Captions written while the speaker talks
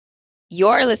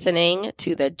You're listening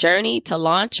to the Journey to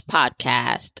Launch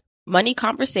podcast, money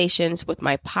conversations with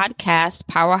my podcast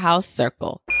powerhouse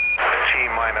circle.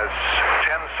 T-minus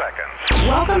 10 seconds.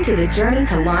 Welcome to the Journey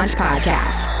to Launch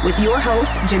podcast with your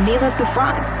host, Jamila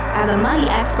Souffrant. As a money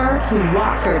expert who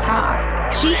walks her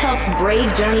talk, she helps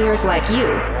brave journeyers like you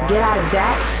get out of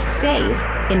debt, save,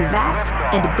 invest,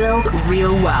 and build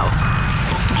real wealth.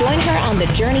 Join her on the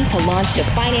journey to launch to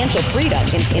financial freedom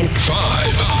in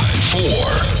 5, 4,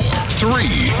 3, 2,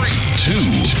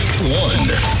 1.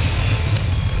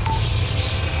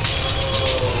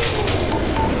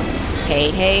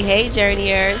 Hey,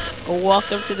 journeyers.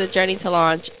 Welcome to the Journey to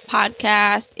Launch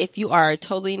podcast. If you are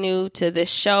totally new to this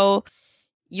show,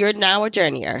 you're now a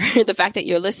journeyer. The fact that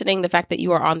you're listening, the fact that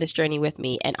you are on this journey with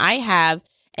me, and I have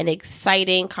an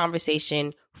exciting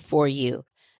conversation for you.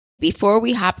 Before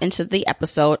we hop into the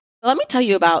episode, let me tell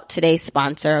you about today's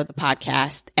sponsor of the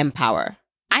podcast, Empower.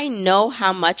 I know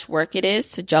how much work it is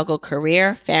to juggle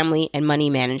career, family, and money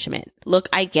management. Look,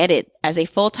 I get it. As a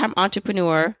full-time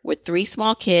entrepreneur with 3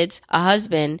 small kids, a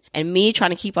husband, and me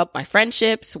trying to keep up my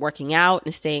friendships, working out,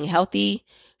 and staying healthy,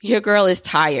 your girl is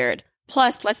tired.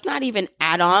 Plus, let's not even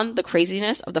add on the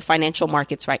craziness of the financial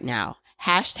markets right now.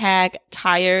 Hashtag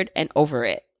tired and over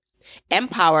it.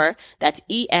 Empower, that's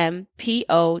EMPOWER,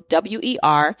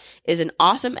 is an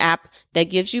awesome app that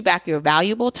gives you back your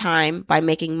valuable time by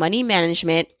making money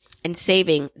management and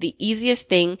saving the easiest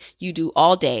thing you do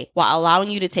all day while allowing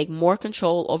you to take more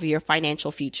control over your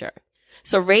financial future.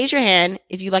 So raise your hand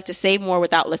if you'd like to save more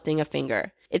without lifting a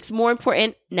finger. It's more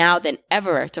important now than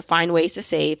ever to find ways to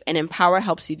save, and Empower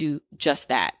helps you do just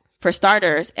that. For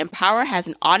starters, Empower has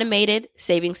an automated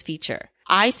savings feature.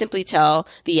 I simply tell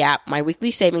the app my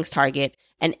weekly savings target,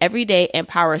 and every day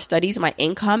Empower studies my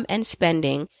income and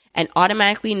spending and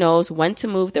automatically knows when to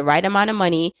move the right amount of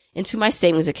money into my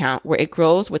savings account where it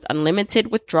grows with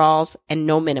unlimited withdrawals and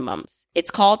no minimums.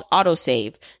 It's called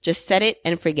AutoSave. Just set it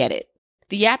and forget it.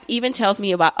 The app even tells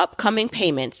me about upcoming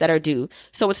payments that are due,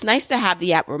 so it's nice to have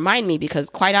the app remind me because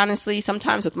quite honestly,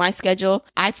 sometimes with my schedule,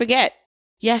 I forget.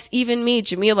 Yes, even me,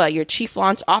 Jamila, your chief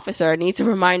launch officer, needs a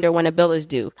reminder when a bill is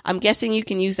due. I'm guessing you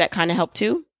can use that kind of help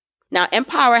too. Now,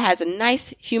 Empower has a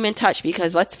nice human touch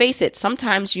because let's face it,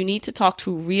 sometimes you need to talk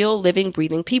to real, living,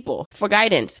 breathing people for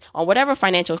guidance on whatever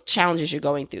financial challenges you're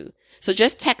going through. So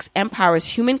just text Empower's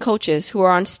human coaches who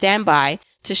are on standby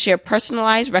to share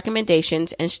personalized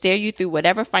recommendations and steer you through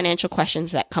whatever financial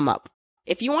questions that come up.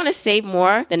 If you want to save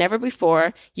more than ever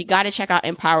before, you got to check out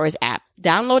Empower's app.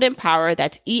 Download Empower,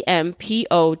 that's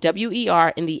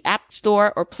EMPOWER, in the App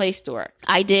Store or Play Store.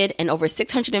 I did, and over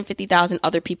 650,000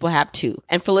 other people have too.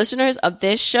 And for listeners of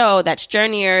this show, that's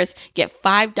journeyers, get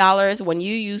 $5 when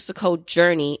you use the code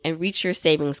JOURNEY and reach your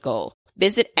savings goal.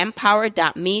 Visit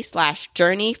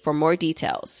empower.me/journey for more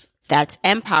details. That's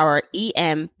Empower,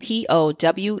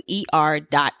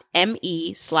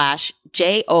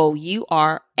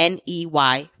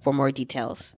 EMPOWER.me/JOURNEY for more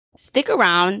details. Stick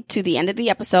around to the end of the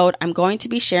episode. I'm going to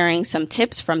be sharing some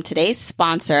tips from today's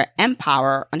sponsor,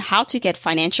 Empower, on how to get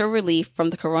financial relief from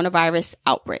the coronavirus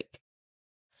outbreak.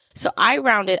 So I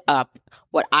rounded up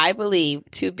what I believe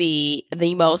to be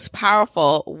the most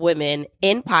powerful women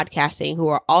in podcasting who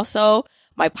are also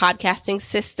my podcasting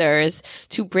sisters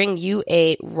to bring you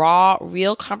a raw,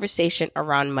 real conversation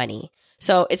around money.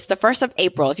 So it's the 1st of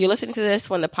April. If you're listening to this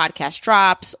when the podcast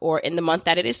drops or in the month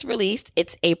that it is released,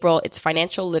 it's April. It's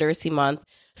Financial Literacy Month.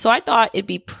 So I thought it'd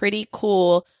be pretty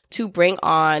cool to bring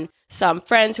on some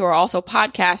friends who are also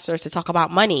podcasters to talk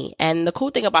about money. And the cool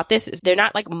thing about this is they're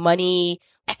not like money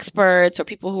experts or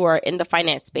people who are in the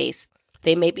finance space.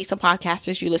 They may be some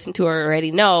podcasters you listen to or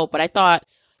already know, but I thought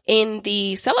in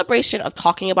the celebration of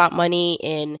talking about money,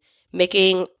 in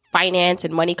making finance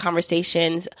and money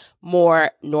conversations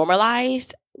more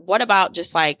normalized, what about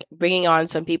just like bringing on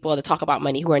some people to talk about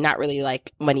money who are not really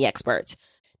like money experts?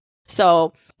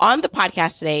 So on the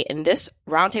podcast today, in this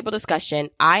roundtable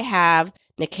discussion, I have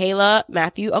Nicaila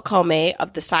Matthew Okome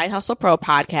of the Side Hustle Pro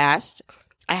podcast.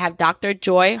 I have Dr.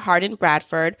 Joy Harden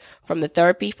Bradford from the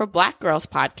Therapy for Black Girls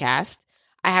podcast.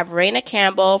 I have Raina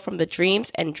Campbell from the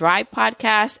Dreams and Drive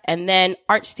podcast, and then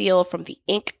Art Steele from the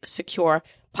Ink Secure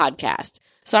podcast.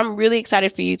 So I'm really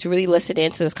excited for you to really listen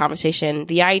into this conversation.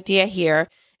 The idea here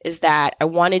is that I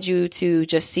wanted you to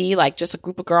just see like just a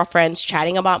group of girlfriends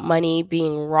chatting about money,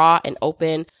 being raw and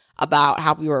open about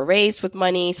how we were raised with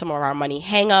money, some of our money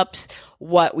hangups,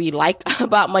 what we like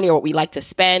about money or what we like to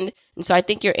spend. And so I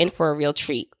think you're in for a real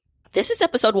treat. This is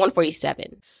episode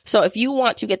 147. So if you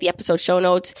want to get the episode show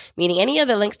notes, meaning any of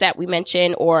the links that we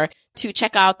mentioned, or to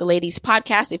check out the ladies'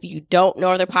 podcast, if you don't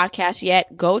know their podcast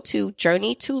yet, go to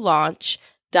journeytolaunch.com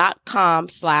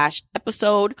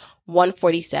journeytolaunch.com/episode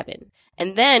 147.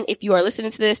 And then if you are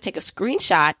listening to this, take a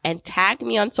screenshot and tag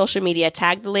me on social media.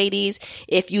 Tag the ladies.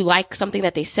 If you like something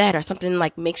that they said or something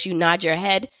like makes you nod your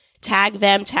head, tag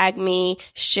them, tag me,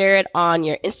 share it on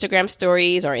your Instagram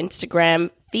stories or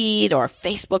Instagram feed or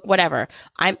Facebook, whatever.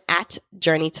 I'm at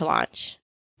Journey to Launch.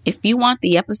 If you want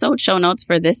the episode show notes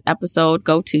for this episode,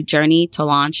 go to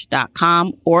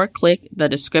journeytolaunch.com or click the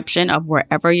description of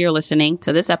wherever you're listening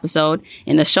to this episode.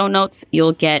 In the show notes,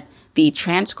 you'll get the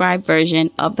transcribed version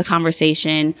of the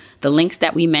conversation, the links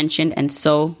that we mentioned, and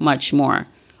so much more.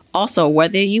 Also,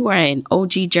 whether you are an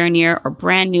OG journeyer or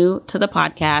brand new to the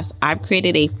podcast, I've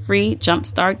created a free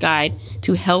jumpstart guide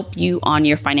to help you on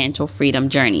your financial freedom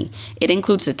journey. It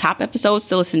includes the top episodes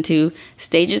to listen to,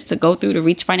 stages to go through to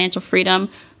reach financial freedom,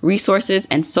 resources,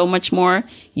 and so much more.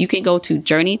 You can go to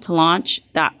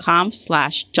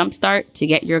journeytolaunch.com/jumpstart to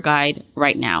get your guide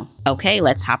right now. Okay,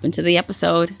 let's hop into the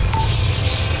episode.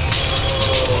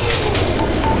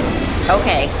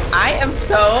 Okay, I am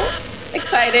so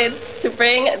excited to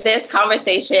bring this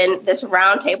conversation, this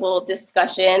roundtable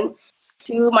discussion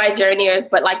to my journeyers,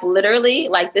 but like literally,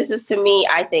 like this is to me,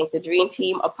 I think the dream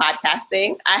team of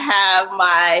podcasting. I have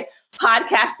my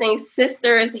podcasting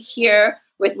sisters here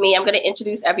with me. I'm going to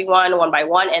introduce everyone one by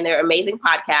one and their amazing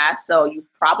podcasts. So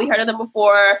you've probably heard of them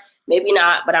before, maybe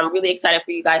not, but I'm really excited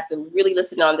for you guys to really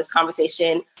listen on this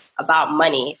conversation about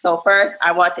money. So first,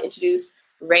 I want to introduce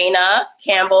Raina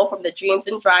Campbell from the Dreams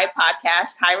and Drive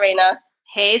podcast. Hi, Raina.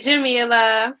 Hey,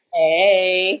 Jamila.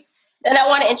 Hey. Then I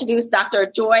want to introduce Dr.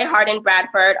 Joy Harden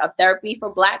Bradford of Therapy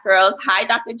for Black Girls. Hi,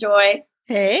 Dr. Joy.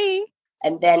 Hey.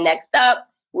 And then next up,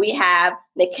 we have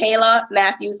Nicaila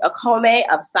Matthews Okome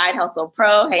of Side Hustle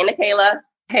Pro. Hey, Nicaila.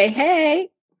 Hey,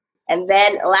 hey. And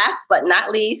then last but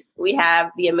not least, we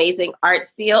have the amazing Art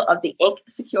Steele of the Ink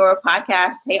Secure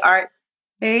podcast. Hey, Art.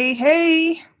 Hey,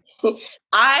 hey.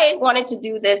 I wanted to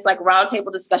do this like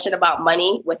roundtable discussion about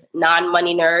money with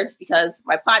non-money nerds because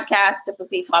my podcast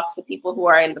typically talks to people who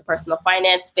are in the personal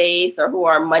finance space or who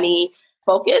are money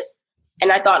focused.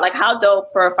 And I thought like how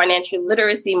dope for Financial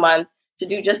Literacy Month to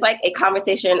do just like a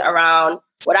conversation around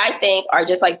what I think are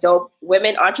just like dope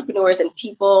women entrepreneurs and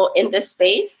people in this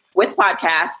space with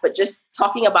podcasts, but just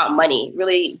talking about money,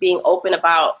 really being open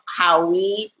about how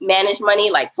we manage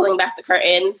money, like pulling back the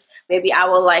curtains. Maybe I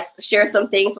will like share some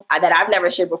things that I've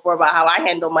never shared before about how I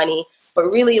handle money, but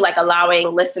really like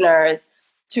allowing listeners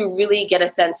to really get a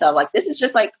sense of like, this is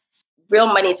just like real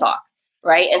money talk,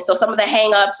 right? And so some of the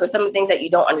hangups or some of the things that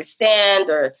you don't understand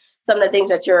or some of the things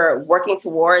that you're working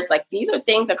towards, like these are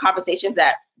things and conversations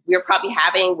that we're probably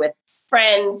having with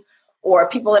friends or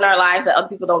people in our lives that other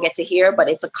people don't get to hear, but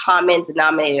it's a common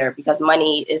denominator because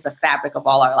money is the fabric of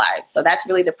all our lives. So that's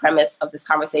really the premise of this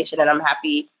conversation. And I'm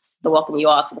happy to welcome you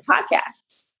all to the podcast.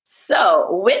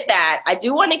 So with that, I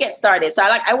do want to get started. So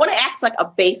I want to ask like a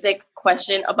basic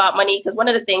question about money, because one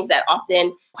of the things that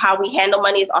often how we handle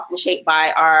money is often shaped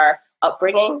by our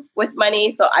upbringing with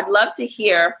money. So I'd love to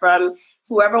hear from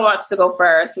whoever wants to go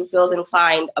first, who feels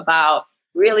inclined about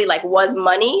really like, was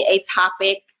money a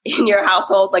topic in your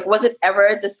household? Like, was it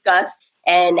ever discussed?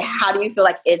 And how do you feel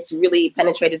like it's really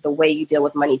penetrated the way you deal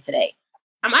with money today?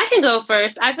 I can go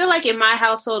first. I feel like in my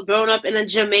household, growing up in a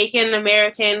Jamaican,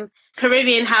 American,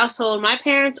 Caribbean household, my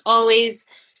parents always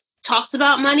talked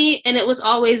about money, and it was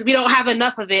always, we don't have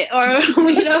enough of it. Or,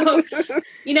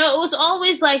 it was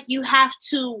always like, you have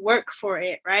to work for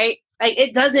it, right? Like,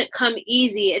 it doesn't come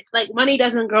easy. It's like money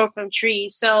doesn't grow from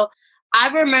trees. So I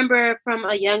remember from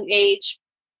a young age,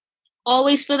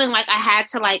 always feeling like I had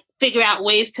to like figure out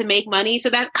ways to make money. So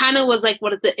that kind of was like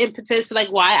what the impetus,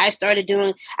 like why I started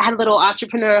I had little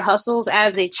entrepreneur hustles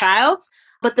as a child.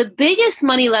 But the biggest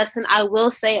money lesson I will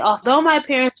say, although my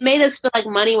parents made us feel like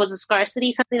money was a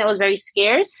scarcity, something that was very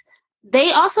scarce,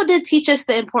 they also did teach us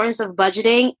the importance of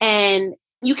budgeting, and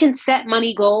you can set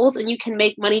money goals and you can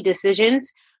make money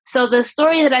decisions. So the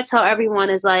story that I tell everyone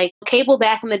is like cable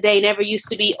back in the day never used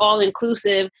to be all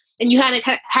inclusive, and you had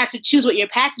to choose what your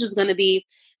package was going to be.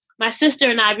 My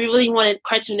sister and I, we really wanted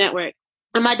Cartoon Network.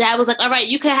 And my dad was like, all right,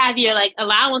 you can have your like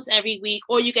allowance every week,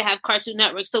 or you can have Cartoon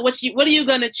Network. So what are you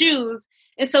going to choose?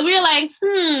 And so we were like,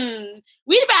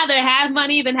 we'd rather have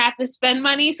money than have to spend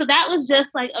money. So that was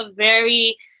just like a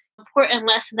very important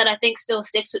lesson that I think still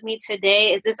sticks with me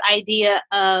today, is this idea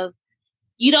of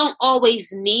you don't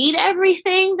always need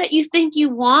everything that you think you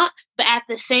want, but at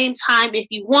the same time, if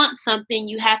you want something,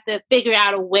 you have to figure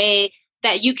out a way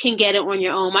that you can get it on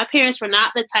your own. My parents were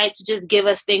not the type to just give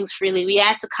us things freely. We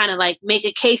had to kind of like make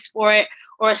a case for it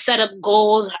or set up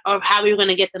goals of how we were going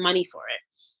to get the money for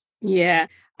it. Yeah,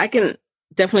 I can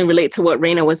definitely relate to what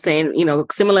Raina was saying.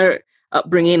 Similar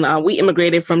upbringing. We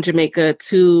immigrated from Jamaica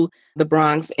to the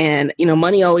Bronx, and,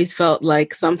 money always felt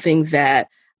like something that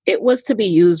it was to be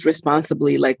used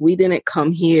responsibly. Like, we didn't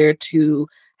come here to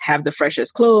have the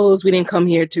freshest clothes. We didn't come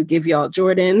here to give y'all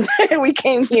Jordans. We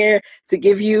came here to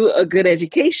give you a good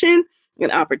education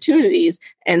and opportunities.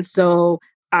 And so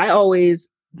I always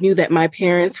knew that my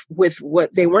parents, with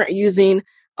what they weren't using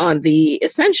on the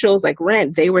essentials like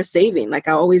rent, they were saving. Like,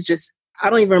 I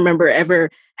don't even remember ever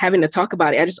having to talk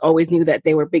about it. I just always knew that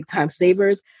they were big time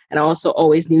savers. And I also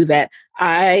always knew that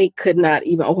I could not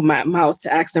even open my mouth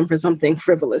to ask them for something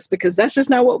frivolous, because that's just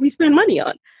not what we spend money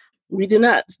on. We did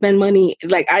not spend money.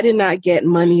 Like, I did not get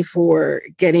money for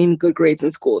getting good grades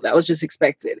in school. That was just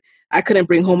expected. I couldn't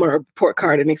bring home a report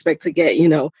card and expect to get,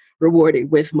 rewarded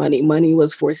with money. Money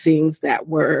was for things that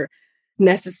were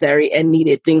necessary and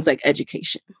needed, things like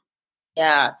education.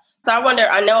 Yeah. So I wonder,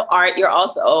 I know, Art, you're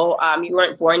also, you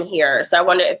weren't born here. So I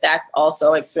wonder if that's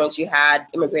also an experience you had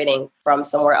immigrating from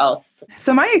somewhere else.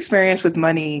 So my experience with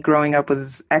money growing up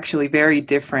was actually very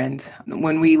different.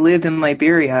 When we lived in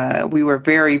Liberia, we were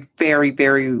very, very,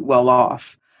 very well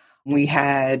off. We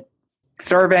had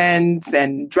servants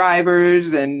and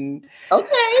drivers and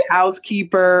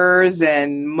housekeepers,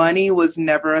 and money was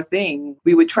never a thing.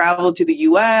 We would travel to the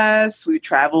US, we would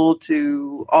travel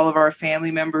to all of our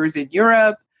family members in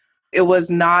Europe. It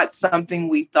was not something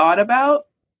we thought about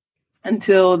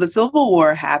until the Civil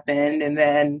War happened, and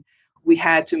then we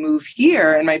had to move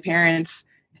here, and my parents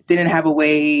didn't have a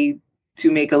way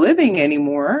to make a living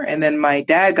anymore. And then my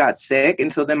dad got sick,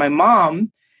 and so then my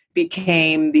mom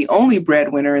became the only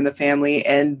breadwinner in the family,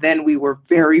 and then we were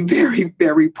very, very,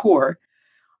 very poor.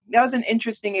 That was an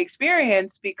interesting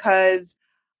experience because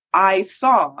I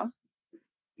saw,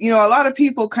 a lot of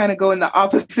people kind of go in the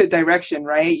opposite direction,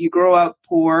 right? You grow up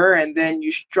poor and then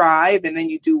you strive and then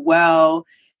you do well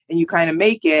and you kind of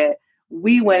make it.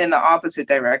 We went in the opposite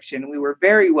direction. We were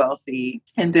very wealthy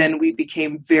and then we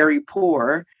became very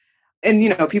poor.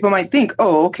 And, people might think,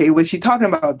 oh, okay, what's she talking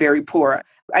about, very poor?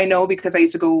 I know, because I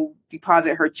used to go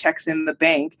deposit her checks in the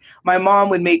bank. My mom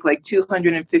would make like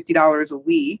 $250 a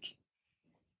week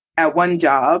at one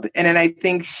job. And then I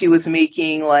think she was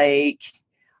making like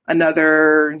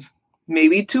another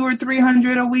maybe $200 or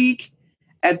 $300 a week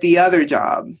at the other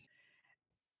job.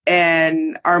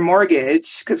 And our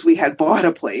mortgage, because we had bought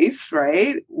a place,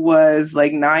 right, was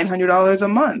like $900 a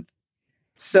month.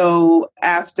 So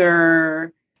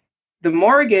after the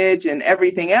mortgage and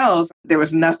everything else, there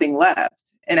was nothing left.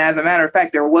 And as a matter of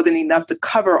fact, there wasn't enough to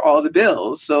cover all the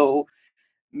bills. So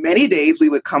many days we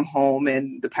would come home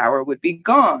and the power would be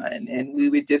gone and we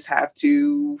would just have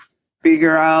to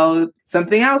figure out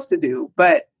something else to do.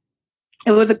 But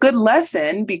it was a good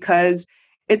lesson because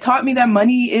it taught me that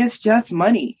money is just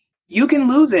money. You can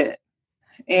lose it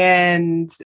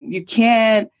and you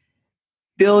can't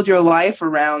build your life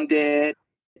around it.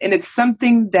 And it's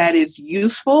something that is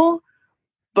useful,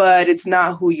 but it's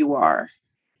not who you are.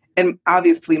 And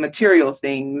obviously material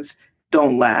things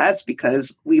don't last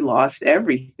because we lost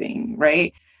everything,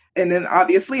 right? And then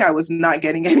obviously I was not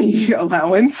getting any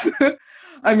allowance.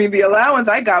 I mean, the allowance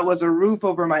I got was a roof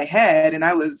over my head, and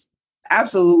I was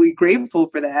absolutely grateful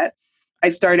for that. I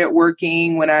started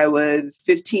working when I was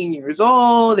 15 years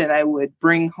old, and I would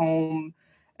bring home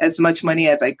as much money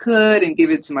as I could and give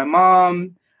it to my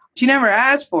mom. She never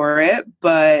asked for it,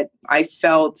 but I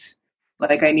felt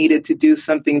like I needed to do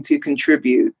something to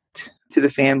contribute to the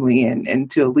family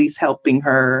and to at least helping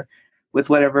her with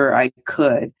whatever I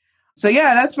could. So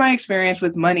yeah, that's my experience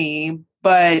with money,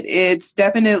 but it's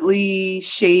definitely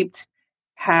shaped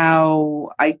how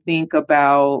I think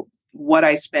about what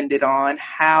I spend it on,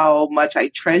 how much I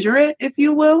treasure it, if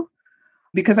you will,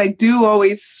 because I do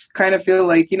always kind of feel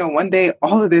like, one day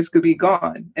all of this could be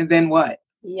gone. And then what?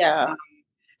 Yeah.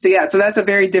 So that's a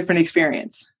very different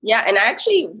experience. Yeah. And I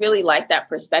actually really like that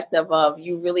perspective of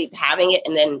you really having it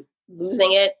and then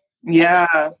losing it. Yeah.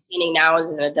 Meaning now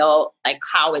as an adult, like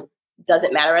how it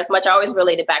doesn't matter as much. I always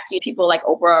relate it back to people like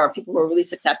Oprah or people who are really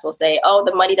successful say, oh,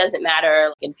 the money doesn't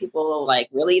matter. And people like,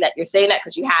 really, that you're saying that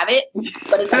because you have it?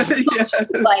 But it's like, yes.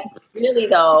 Like, really,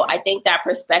 though, I think that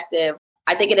perspective,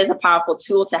 I think it is a powerful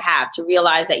tool to have, to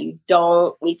realize that you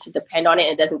don't need to depend on it.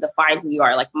 And it doesn't define who you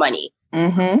are, like money.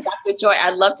 Mm-hmm. Dr. Joy,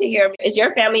 I'd love to hear, is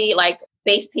your family like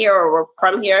based here or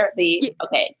from here?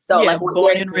 Okay. So yeah, like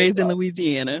born and raised in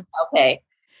Louisiana. Okay.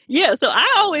 Yeah, so I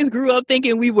always grew up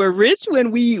thinking we were rich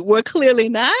when we were clearly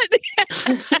not.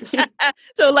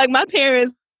 So like my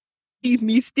parents tease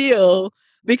me still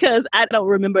because I don't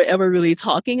remember ever really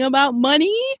talking about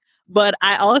money. But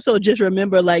I also just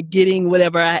remember like getting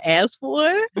whatever I asked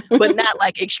for, but not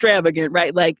like extravagant,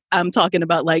 right? Like I'm talking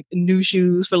about like new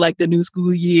shoes for like the new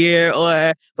school year,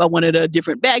 or if I wanted a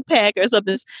different backpack or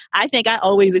something. I think I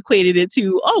always equated it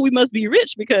to, oh, we must be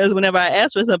rich because whenever I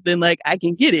ask for something, like I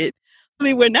can get it. I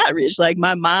mean, we're not rich. Like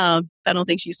my mom, I don't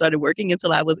think she started working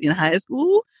until I was in high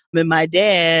school. And my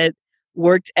dad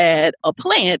worked at a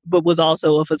plant, but was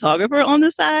also a photographer on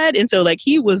the side. And so like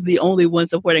he was the only one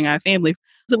supporting our family.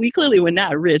 So we clearly were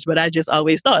not rich, but I just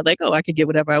always thought like, oh, I could get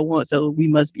whatever I want. So we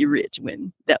must be rich,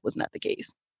 when that was not the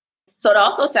case. So it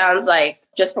also sounds like,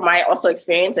 just from my also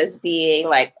experience as being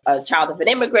like a child of an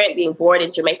immigrant, being born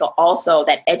in Jamaica, also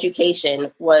that education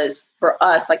was for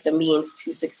us like the means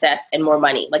to success and more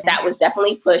money. Like that was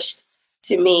definitely pushed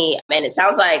to me. And it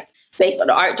sounds like, based on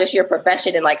art, just your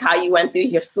profession and like how you went through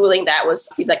your schooling,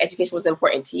 seems like education was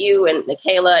important to you, and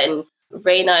Nicaila and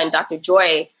Raina and Dr.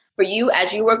 Joy. For you,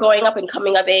 as you were growing up and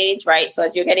coming of age, right? So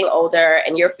as you're getting older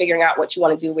and you're figuring out what you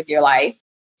want to do with your life,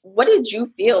 what did you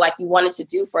feel like you wanted to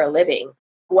do for a living?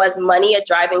 Was money a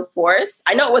driving force?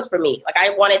 I know it was for me. Like I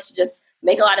wanted to just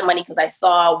make a lot of money because I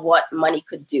saw what money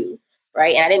could do,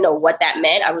 right? And I didn't know what that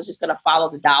meant. I was just going to follow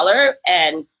the dollar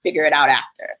and figure it out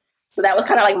after. So that was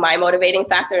kind of like my motivating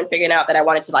factor in figuring out that I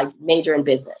wanted to like major in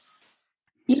business.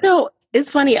 You know,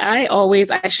 it's funny. I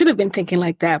should have been thinking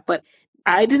like that, but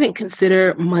I didn't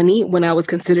consider money when I was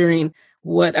considering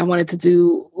what I wanted to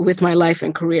do with my life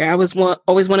and career. I was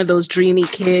always one of those dreamy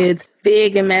kids,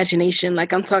 big imagination.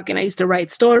 Like I'm talking, I used to write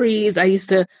stories. I used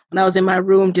to, when I was in my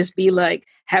room, just be like,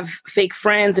 have fake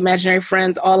friends, imaginary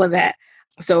friends, all of that.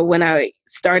 So when I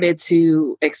started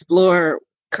to explore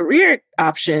career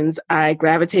options, I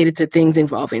gravitated to things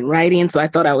involving writing. So I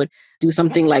thought I would do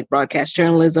something like broadcast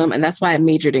journalism. And that's why I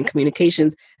majored in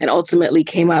communications and ultimately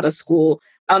came out of school.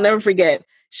 I'll never forget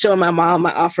showing my mom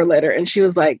my offer letter. And she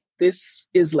was like, this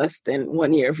is less than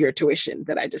 1 year of your tuition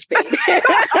that I just paid.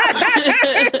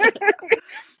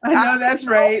 I know that's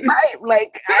right.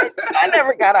 Like I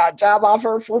never got a job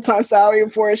offer, full-time salary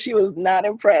before. She was not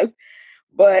impressed.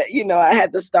 But, you know, I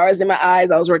had the stars in my eyes.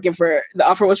 I was working the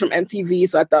offer was from MTV.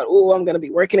 So I thought, oh, I'm going to be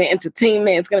working in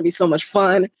entertainment. It's going to be so much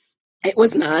fun. It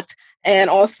was not. And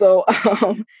also,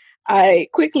 I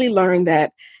quickly learned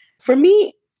that for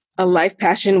me, a life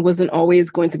passion wasn't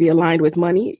always going to be aligned with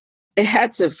money. It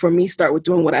had to, for me, start with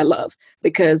doing what I love,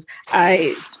 because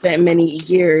I spent many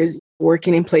years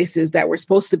working in places that were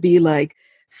supposed to be like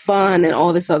fun and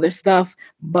all this other stuff,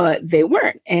 but they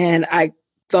weren't. And I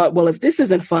thought, well, if this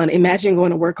isn't fun, imagine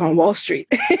going to work on Wall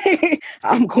Street.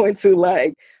 I'm going to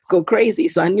like go crazy.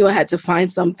 So I knew I had to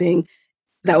find something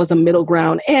that was a middle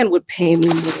ground and would pay me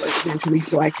more eventually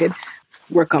so I could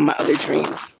work on my other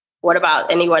dreams. What about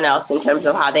anyone else in terms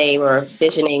of how they were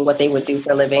visioning what they would do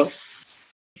for a living?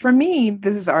 For me,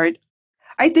 this is art.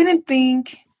 I didn't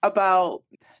think about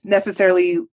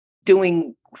necessarily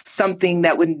doing something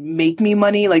that would make me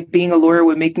money, like being a lawyer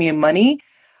would make me money.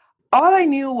 All I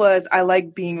knew was I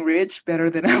like being rich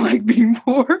better than I like being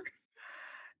poor.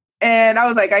 And I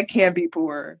was like, I can't be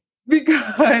poor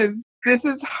because this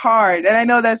is hard. And I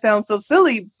know that sounds so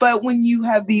silly, but when you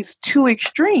have these two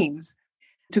extremes,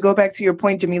 to go back to your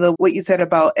point, Jamila, what you said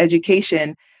about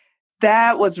education,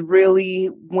 that was really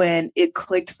when it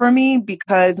clicked for me,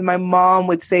 because my mom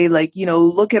would say, like, you know,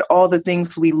 look at all the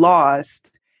things we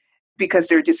lost because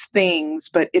they're just things.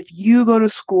 But if you go to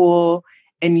school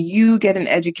and you get an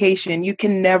education, you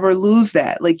can never lose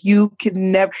that. Like you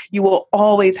will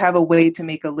always have a way to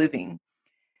make a living.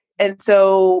 And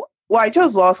so, I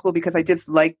chose law school because I just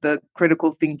liked the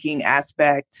critical thinking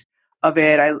aspect of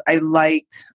it. I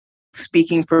liked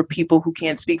speaking for people who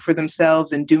can't speak for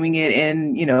themselves and doing it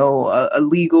in, you know, a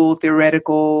legal,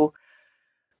 theoretical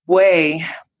way.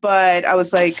 But I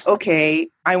was like, okay,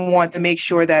 I want to make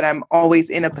sure that I'm always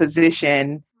in a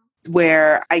position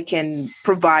where I can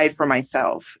provide for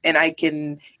myself and I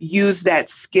can use that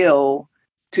skill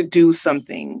to do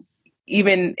something,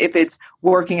 even if it's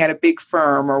working at a big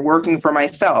firm or working for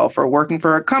myself or working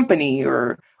for a company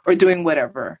or doing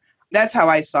whatever. That's how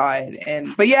I saw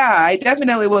it. But yeah, I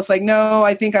definitely was like, no,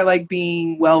 I think I like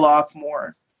being well off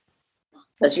more.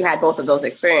 Because you had both of those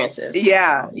experiences.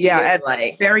 Yeah. At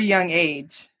a very young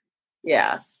age.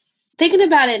 Yeah. Thinking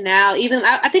about it now, even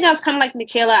I think I was kind of like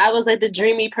Nicaila. I was like the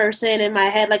dreamy person in my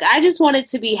head. Like I just wanted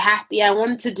to be happy. I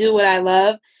wanted to do what I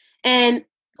love. And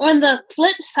on the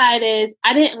flip side is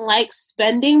I didn't like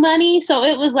spending money. So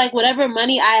it was like whatever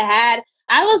money I had,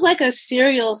 I was like a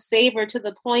serial saver to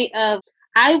the point of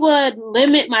I would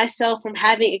limit myself from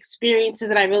having experiences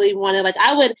that I really wanted. Like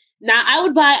I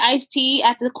would buy iced tea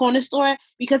at the corner store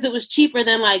because it was cheaper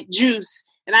than like juice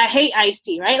and I hate iced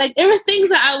tea, right? Like there were things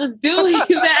that I was doing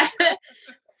that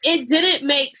it didn't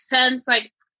make sense.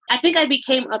 Like I think I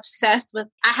became obsessed with,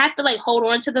 I have to like hold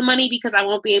on to the money because I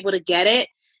won't be able to get it.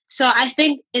 So I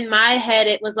think in my head,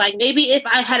 it was like, maybe if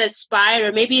I had aspired,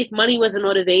 or maybe if money was a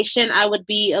motivation, I would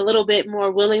be a little bit more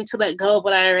willing to let go of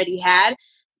what I already had.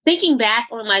 Thinking back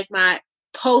on like my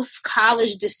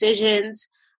post-college decisions,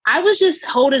 I was just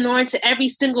holding on to every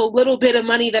single little bit of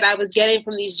money that I was getting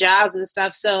from these jobs and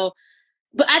stuff. So,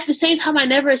 but at the same time, I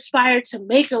never aspired to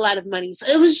make a lot of money. So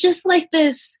it was just like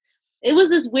this, it was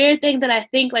this weird thing that I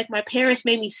think like my parents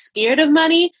made me scared of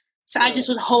money. So I just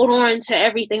would hold on to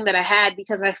everything that I had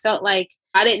because I felt like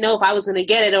I didn't know if I was going to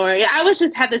get it, or I was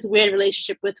just had this weird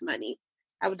relationship with money.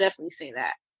 I would definitely say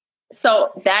that.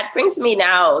 So that brings me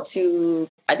now to,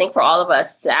 I think for all of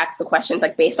us to ask the questions,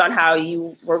 like based on how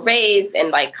you were raised and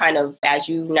like kind of as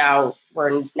you now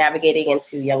were navigating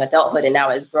into young adulthood and now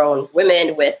as grown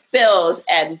women with bills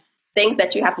and things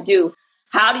that you have to do,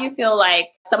 how do you feel like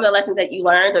some of the lessons that you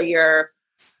learned or your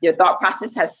thought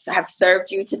process have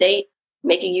served you to date,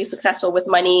 making you successful with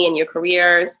money and your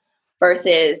careers,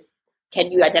 versus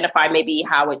can you identify maybe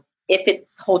how if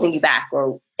it's holding you back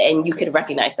and you could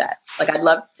recognize that? Like, I'd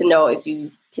love to know if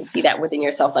you can see that within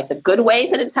yourself, like the good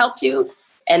ways that it's helped you.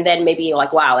 And then maybe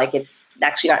like, wow, like it's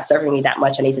actually not serving me that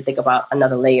much. I need to think about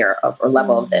another layer or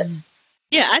level of this.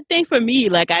 Yeah, I think for me,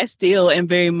 like I still am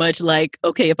very much like,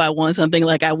 okay, if I want something,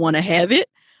 like I want to have it.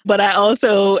 But I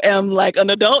also am like an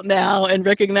adult now and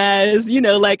recognize,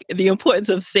 like the importance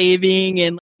of saving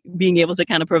and being able to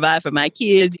kind of provide for my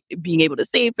kids, being able to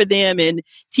save for them and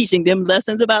teaching them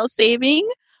lessons about saving,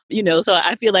 so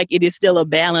I feel like it is still a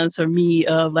balance for me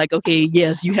of like, okay,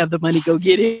 yes, you have the money, go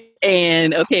get it.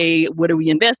 And okay, what are we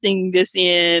investing this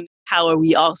in? How are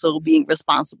we also being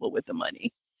responsible with the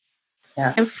money?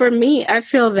 Yeah. And for me, I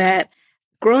feel that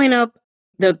growing up,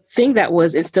 the thing that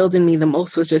was instilled in me the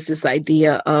most was just this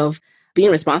idea of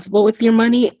being responsible with your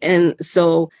money. And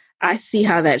so I see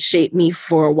how that shaped me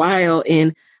for a while.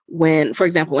 And for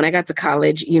example, when I got to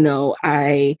college,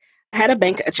 I had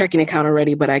a checking account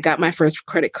already, but I got my first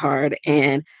credit card.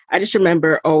 And I just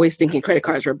remember always thinking credit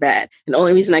cards were bad. And the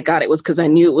only reason I got it was because I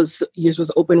knew you're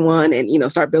supposed to open one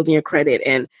and, start building your credit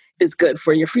and it's good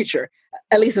for your future.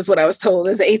 At least that's what I was told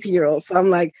as an 18-year-old. So I'm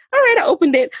like, all right, I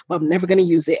opened it, but I'm never going to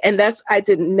use it. And I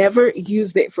never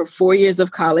used it for 4 years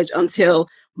of college until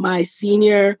my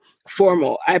senior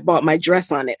formal. I bought my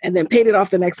dress on it and then paid it off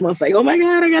the next month. Like, oh my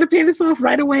God, I got to pay this off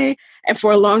right away. And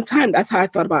for a long time, that's how I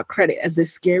thought about credit, as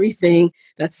this scary thing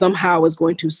that somehow was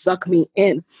going to suck me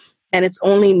in. And it's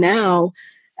only now,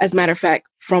 as a matter of fact,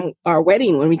 from our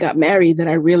wedding, when we got married, that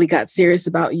I really got serious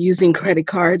about using credit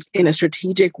cards in a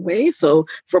strategic way. So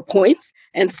for points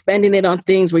and spending it on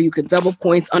things where you could double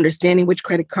points, understanding which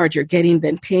credit card you're getting,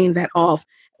 then paying that off.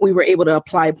 We were able to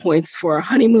apply points for our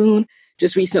honeymoon.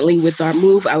 Just recently with our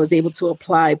move, I was able to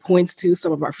apply points to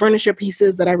some of our furniture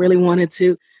pieces that I really wanted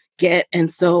to get.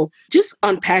 And so just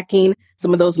unpacking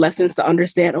some of those lessons to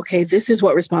understand, okay, this is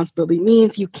what responsibility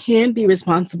means. You can be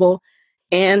responsible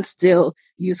and still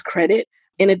use credit.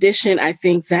 In addition, I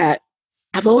think that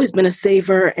I've always been a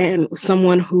saver and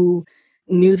someone who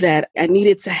knew that I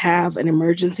needed to have an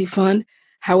emergency fund.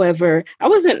 However, I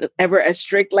wasn't ever as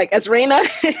strict as Raina.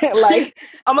 Like,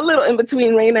 I'm a little in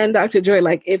between Raina and Dr. Joy.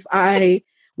 Like, if I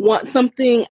want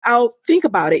something, I'll think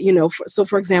about it, So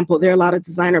for example, there are a lot of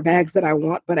designer bags that I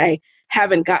want, but I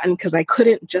haven't gotten because I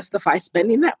couldn't justify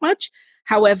spending that much.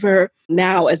 However,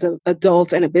 now as an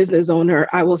adult and a business owner,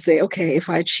 I will say, okay, if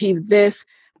I achieve this,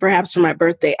 perhaps for my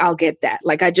birthday, I'll get that.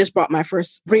 Like, I just bought my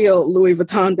first real Louis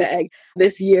Vuitton bag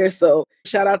this year. So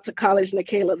shout out to college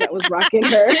Nikayla that was rocking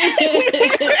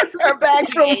her bag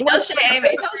from no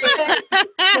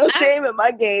shame in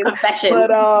my game. Confessions.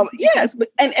 But yes,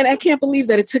 and I can't believe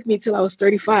that it took me till I was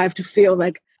 35 to feel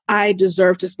like I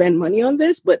deserve to spend money on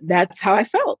this, but that's how I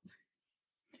felt.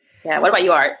 Yeah. What about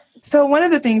you, Art? So one of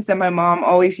the things that my mom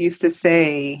always used to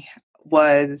say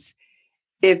was,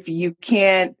 if you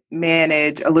can't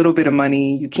manage a little bit of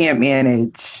money, you can't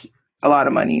manage a lot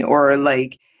of money. Or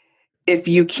like, if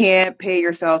you can't pay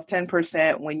yourself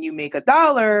 10% when you make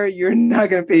 $1, you're not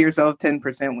going to pay yourself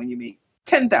 10% when you make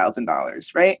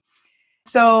 $10,000, right?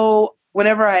 So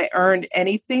whenever I earned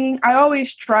anything, I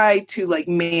always tried to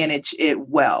manage it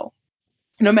well.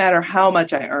 No matter how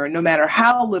much I earned, no matter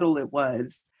how little it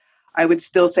was, I would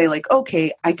still say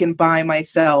okay, I can buy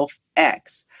myself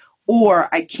X.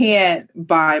 Or I can't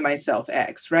buy myself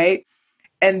X, right?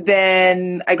 And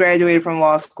then I graduated from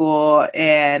law school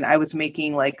and I was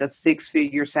making a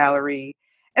 6-figure salary.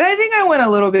 And I think I went a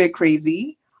little bit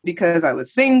crazy. because I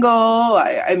was single.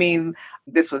 I mean,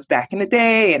 this was back in the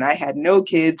day and I had no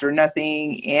kids or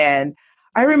nothing. And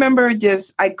I remember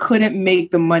I couldn't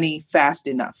make the money fast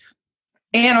enough.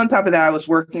 And on top of that, I was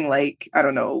working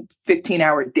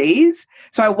 15-hour days.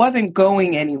 So I wasn't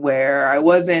going anywhere. I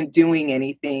wasn't doing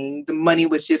anything. The money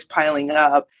was just piling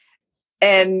up.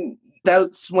 And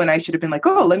that's when I should have been like,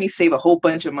 oh, let me save a whole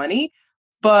bunch of money.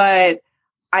 But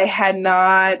I had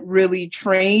not really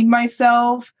trained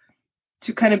myself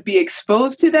to kind of be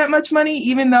exposed to that much money,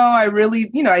 even though I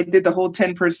really, I did the whole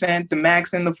 10%, the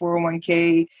max in the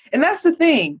 401k. And that's the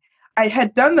thing. I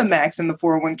had done the max in the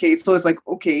 401k. So it's like,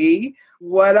 okay,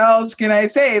 what else can I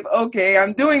save? Okay,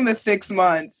 I'm doing the 6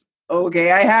 months.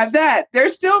 Okay, I have that.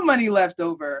 There's still money left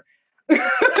over.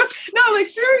 No,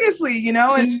 seriously,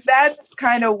 and that's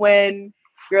kind of when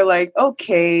you're like,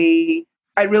 okay,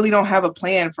 I really don't have a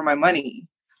plan for my money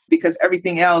because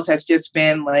everything else has just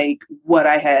been what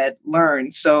I had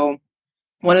learned. So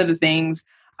one of the things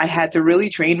I had to really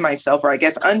train myself, or I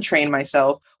guess untrain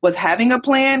myself, was having a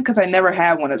plan because I never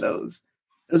had one of those.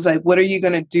 It was like, what are you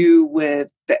going to do with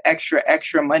the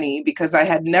extra money? Because I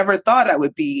had never thought I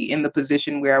would be in the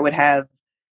position where I would have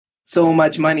so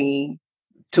much money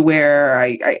to where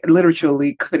I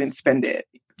literally couldn't spend it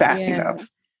fast enough.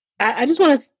 I just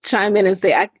want to chime in and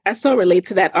say, I so relate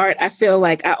to that, Art. I feel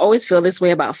like I always feel this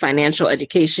way about financial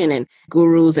education and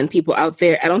gurus and people out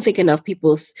there. I don't think enough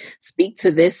people speak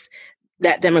to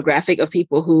that demographic of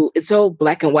people who, it's so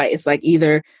black and white. It's like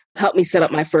either help me set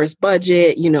up my first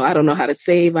budget, I don't know how to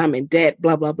save, I'm in debt,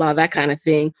 blah, blah, blah, that kind of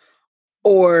thing.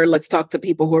 Or let's talk to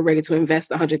people who are ready to invest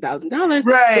 $100,000.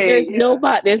 Right.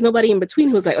 But there's nobody in between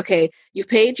who's like, okay, you've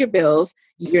paid your bills,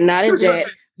 you're not in debt,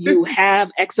 you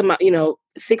have X amount,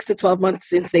 6 to 12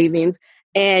 months in savings,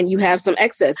 and you have some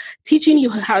excess. Teaching you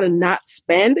how to not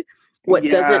spend what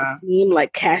doesn't seem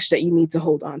like cash that you need to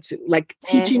hold on to.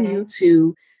 Teaching you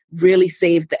to really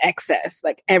save the excess,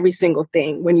 every single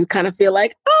thing, when you kind of feel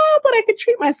like, oh, but I could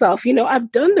treat myself.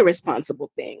 I've done the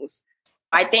responsible things.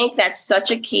 I think that's such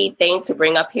a key thing to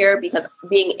bring up here, because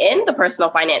being in the personal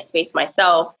finance space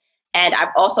myself, and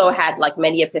I've also had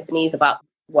many epiphanies about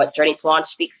what Journey to Launch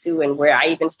speaks to and where I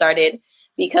even started,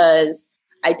 because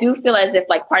I do feel as if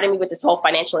part of me with this whole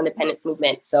financial independence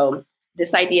movement. So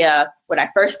this idea, when I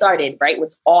first started, right,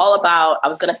 was all about, I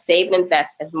was going to save and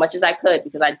invest as much as I could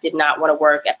because I did not want to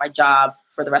work at my job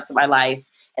for the rest of my life.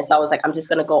 And so I was like, I'm just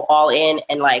going to go all in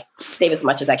and save as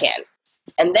much as I can.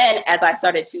 And then as I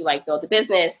started to build the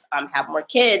business, have more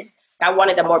kids, I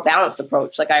wanted a more balanced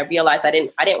approach. I realized I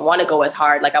didn't want to go as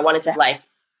hard. I wanted to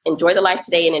enjoy the life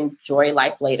today and enjoy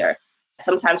life later.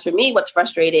 Sometimes for me, what's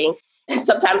frustrating, and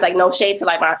sometimes no shade to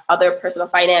my other personal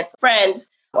finance friends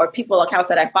or people accounts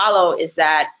that I follow, is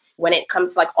that when it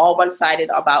comes to all one-sided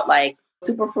about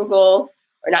super frugal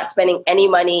or not spending any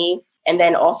money, and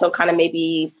then also kind of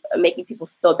maybe making people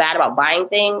feel bad about buying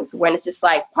things, when it's just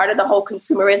part of the whole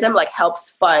consumerism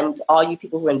helps fund all you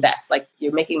people who invest.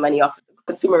 You're making money off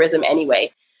of consumerism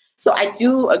anyway. So I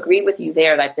do agree with you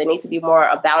there that there needs to be more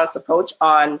a balanced approach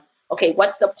on, okay,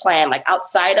 what's the plan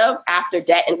outside of after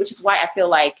debt? And which is why I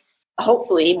feel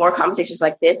hopefully more conversations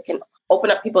like this can open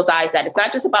up people's eyes that it's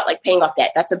not just about paying off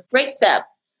debt. That's a great step.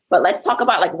 But let's talk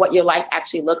about what your life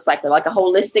actually looks like a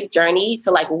holistic journey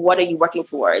to what are you working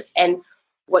towards? And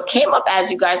what came up as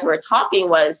you guys were talking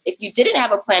was, if you didn't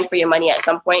have a plan for your money at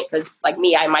some point, because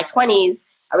me, in my 20s,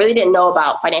 I really didn't know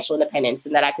about financial independence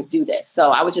and that I could do this.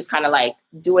 So I was just kind of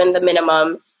doing the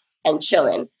minimum and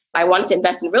chilling. I wanted to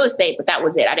invest in real estate, but that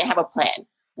was it. I didn't have a plan.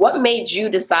 What made you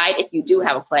decide, if you do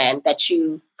have a plan, that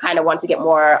you kind of want to get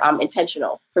more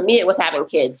intentional? For me, it was having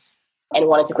kids and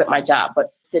wanted to quit my job.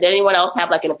 But did anyone else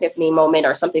have an epiphany moment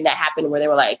or something that happened where they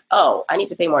were like, oh, I need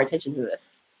to pay more attention to this?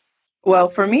 Well,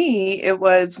 for me, it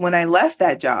was when I left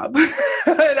that job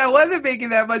and I wasn't making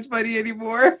that much money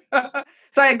anymore.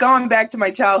 So I had gone back to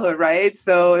my childhood, right?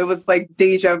 So it was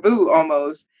deja vu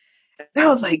almost. And I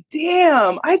was like,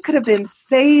 damn, I could have been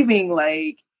saving.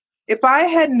 If I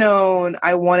had known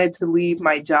I wanted to leave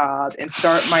my job and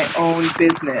start my own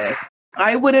business,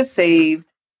 I would have saved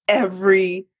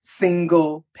every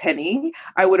single penny.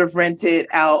 I would have rented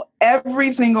out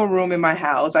every single room in my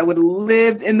house. I would have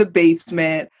lived in the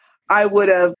basement. I would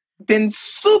have been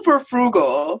super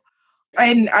frugal.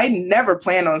 I never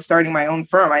planned on starting my own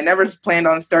firm. I never planned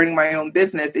on starting my own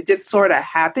business. It just sort of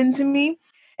happened to me.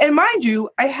 And mind you,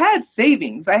 I had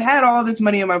savings. I had all this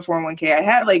money in my 401k. I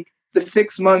had the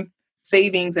 6-month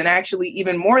savings and actually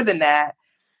even more than that.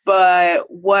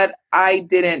 But what I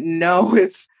didn't know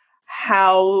is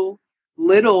how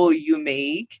little you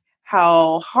make,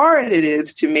 how hard it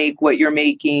is to make what you're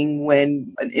making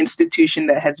when an institution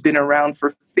that has been around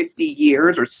for 50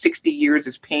 years or 60 years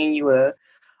is paying you a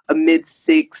mid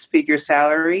 6-figure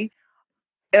salary.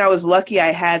 And I was lucky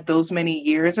I had those many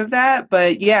years of that.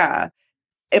 But yeah,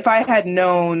 if I had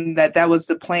known that that was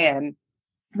the plan,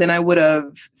 then I would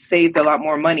have saved a lot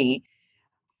more money.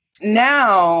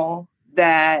 Now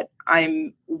that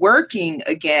I'm working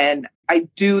again, I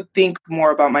do think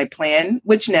more about my plan,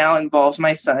 which now involves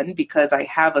my son because I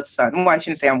have a son. Well, I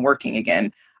shouldn't say I'm working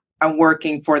again. I'm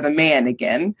working for the man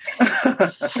again.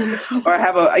 Or I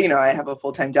have a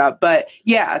full-time job. But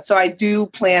yeah, so I do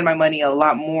plan my money a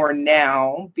lot more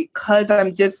now because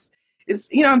I'm just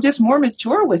more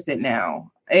mature with it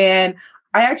now. And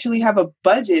I actually have a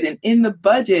budget, and in the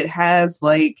budget has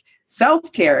like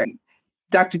self-care.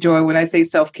 Dr. Joy, when I say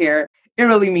self-care, it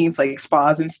really means like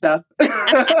spas and stuff.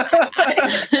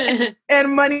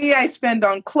 And money I spend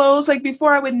on clothes. Like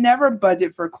before, I would never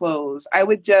budget for clothes. I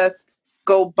would just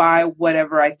go buy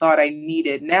whatever I thought I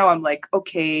needed. Now I'm like,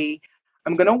 okay,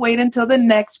 I'm going to wait until the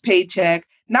next paycheck.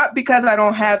 Not because I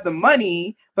don't have the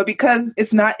money, but because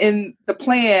it's not in the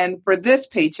plan for this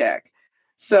paycheck.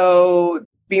 So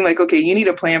being like, okay, you need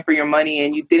a plan for your money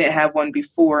and you didn't have one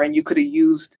before and you could have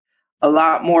used a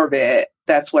lot more of it.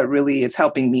 That's what really is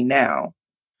helping me now.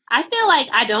 I feel like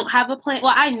I don't have a plan.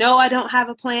 Well, I know I don't have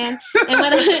a plan. And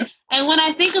when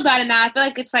I think about it now, I feel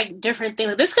like it's like different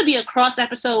things. This could be a cross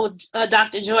episode with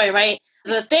Dr. Joy, right?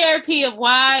 The therapy of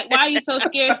why are you so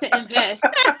scared to invest,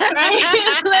 right?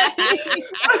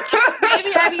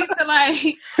 Maybe I need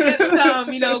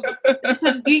to get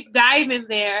some deep dive in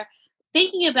there.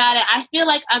 Thinking about it, I feel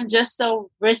like I'm just so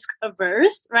risk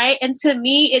averse, right? And to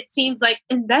me, it seems like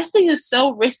investing is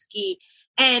so risky.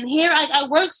 And here, I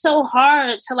worked so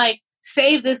hard to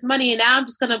save this money, and now I'm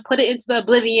just going to put it into the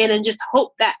oblivion and just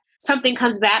hope that something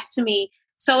comes back to me.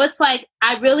 So it's like,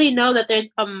 I really know that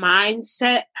there's a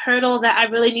mindset hurdle that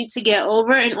I really need to get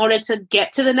over in order to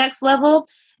get to the next level.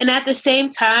 And at the same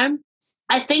time,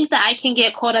 I think that I can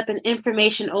get caught up in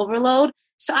information overload.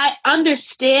 So I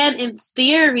understand in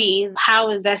theory how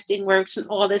investing works and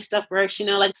all this stuff works.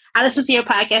 I listen to your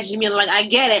podcast, Jamila, I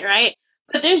get it, right?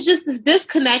 But there's just this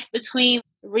disconnect between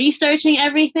researching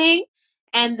everything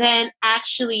and then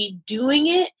actually doing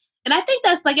it. And I think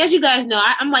that's as you guys know,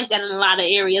 I'm like that in a lot of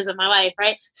areas of my life,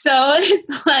 right? So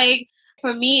it's like,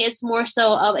 for me, it's more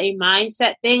so of a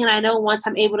mindset thing. And I know once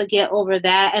I'm able to get over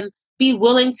that and be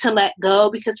willing to let go,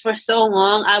 because for so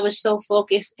long I was so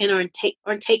focused on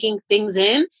taking things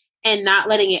in and not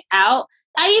letting it out.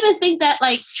 I even think that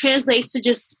translates to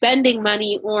just spending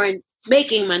money or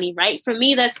making money, right? For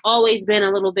me, that's always been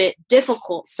a little bit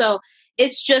difficult. So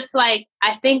it's just I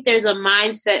think there's a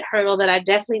mindset hurdle that I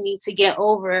definitely need to get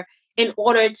over in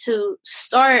order to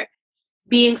start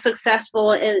being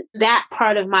successful in that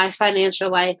part of my financial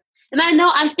life. And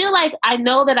I feel like I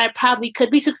know that I probably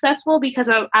could be successful because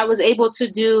I was able to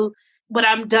do what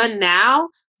I'm done now,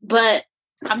 but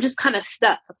I'm just kind of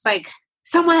stuck. It's like,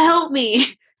 someone help me.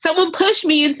 Someone push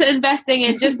me into investing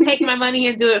and just take my money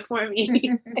and do it for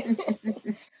me.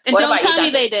 And don't tell me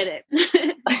they did it.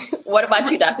 What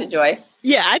about you, Dr. Joy?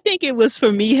 Yeah, I think it was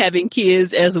for me having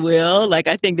kids as well.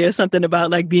 I think there's something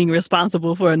about being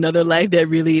responsible for another life that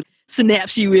really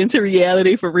snaps you into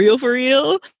reality for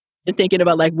real. And thinking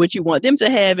about what you want them to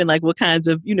have and what kinds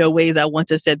of, ways I want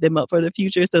to set them up for the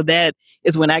future. So that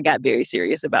is when I got very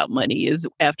serious about money, is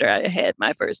after I had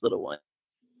my first little one.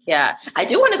 Yeah, I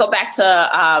do want to go back to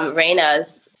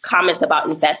Raina's comments about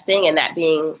investing and that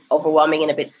being overwhelming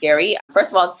and a bit scary. First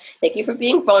of all, thank you for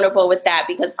being vulnerable with that,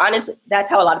 because honestly,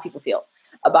 that's how a lot of people feel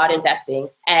about investing.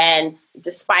 And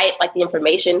despite the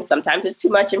information, sometimes it's too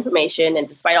much information, and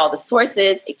despite all the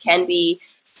sources, it can be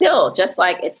still just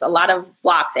it's a lot of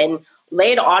blocks, and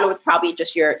laid on with probably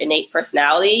just your innate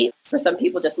personality. For some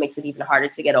people, just makes it even harder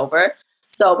to get over.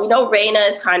 So we know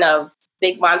Raina is kind of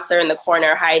big monster in the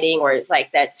corner hiding, or it's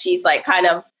that she's kind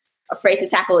of afraid to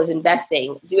tackle is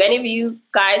investing. Do any of you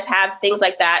guys have things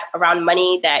like that around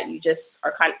money that you just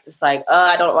are kind of just I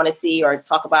don't want to see or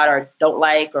talk about or don't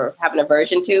like or have an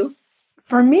aversion to?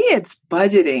 For me, it's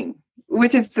budgeting,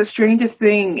 which is the strangest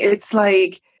thing. It's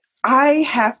I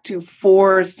have to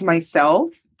force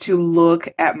myself to look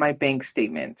at my bank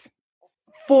statement.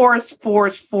 Force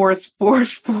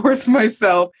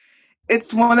myself.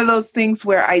 It's one of those things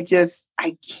where I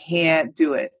can't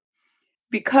do it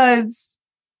because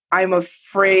I'm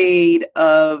afraid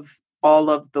of all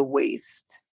of the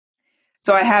waste.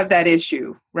 So I have that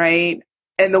issue, right?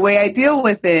 And the way I deal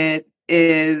with it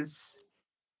is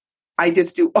I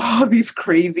just do all these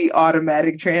crazy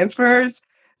automatic transfers.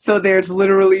 So there's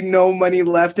literally no money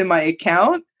left in my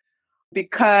account.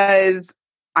 because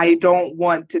I don't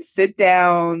want to sit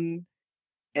down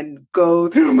and go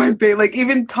through my pay. Like,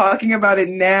 even talking about it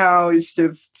now is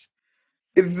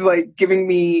like giving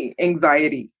me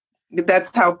anxiety.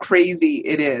 That's how crazy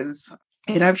it is.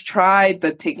 And I've tried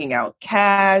the taking out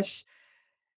cash.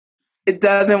 It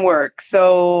doesn't work.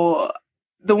 So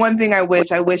the one thing I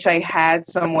wish I had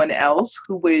someone else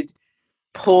who would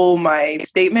pull my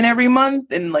statement every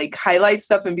month and like highlight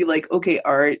stuff and be like, okay,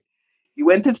 Art, you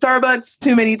went to Starbucks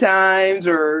too many times,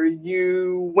 or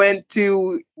you went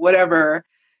to whatever.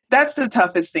 That's the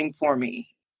toughest thing for me.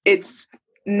 It's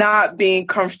not being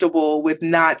comfortable with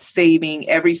not saving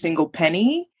every single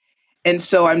penny. And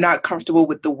so I'm not comfortable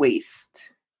with the waste.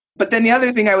 But then the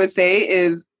other thing I would say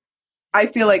is I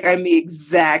feel like I'm the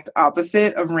exact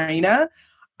opposite of Raina.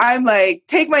 I'm like,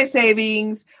 take my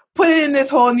savings, put it in this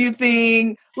whole new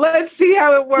thing. Let's see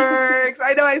how it works.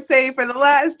 I know I saved for the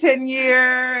last 10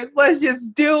 years. Let's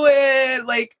just do it.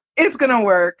 Like, it's going to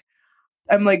work.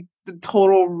 I'm like the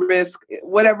total risk,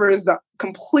 whatever is the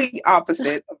complete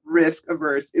opposite of risk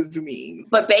averse is me.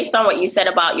 But based on what you said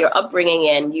about your upbringing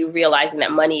and you realizing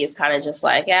that money is kind of just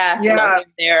like,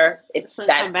 there, it's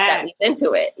that leads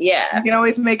into it. Yeah. You can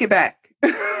always make it back.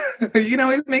 You can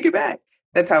always make it back.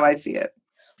 That's how I see it.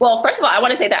 Well, first of all, I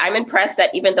want to say that I'm impressed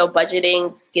that even though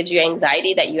budgeting gives you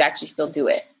anxiety, that you actually still do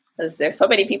it. Because there's so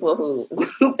many people who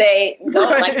they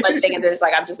don't like budgeting and they're just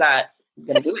like, I'm just not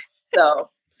going to do it. So,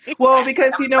 well,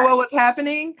 because you know what was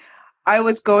happening? I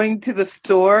was going to the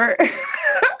store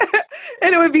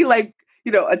and it would be like,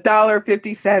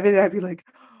 $1.57. And I'd be like,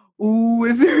 ooh,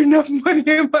 is there enough money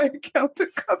in my account to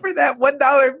cover that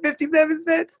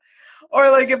 $1.57? Or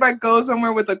like if I go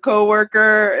somewhere with a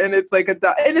coworker and it's like and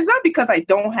it's not because I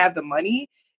don't have the money,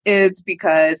 it's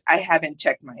because I haven't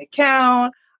checked my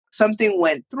account. Something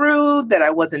went through that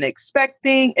I wasn't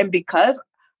expecting. And because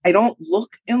I don't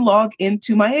look and log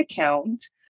into my account,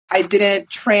 I didn't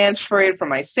transfer it from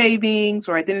my savings,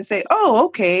 or I didn't say, oh,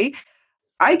 okay,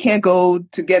 I can't go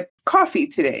to get coffee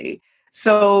today.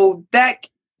 So that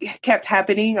kept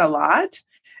happening a lot.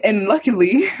 And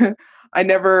luckily, I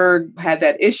never had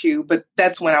that issue, but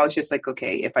that's when I was just like,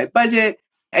 okay, if I budget,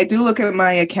 I do look at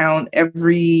my account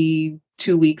every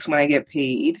 2 weeks when I get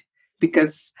paid,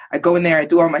 because I go in there, I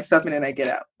do all my stuff, and then I get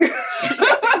out.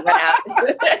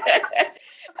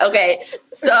 Okay.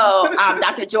 So,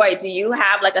 Dr. Joy, do you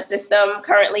have like a system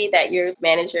currently that you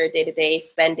manage your day-to-day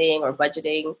spending or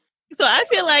budgeting? So I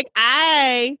feel like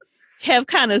I have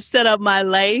kind of set up my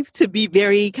life to be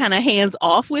very kind of hands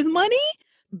off with money.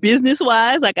 Business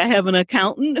wise, like I have an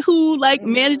accountant who like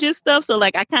manages stuff. So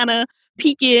like I kind of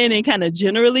peek in and kind of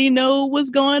generally know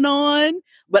what's going on.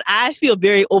 But I feel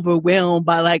very overwhelmed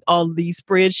by like all these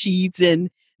spreadsheets and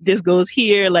this goes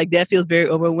here. Like that feels very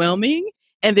overwhelming.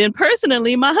 And then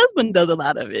personally, my husband does a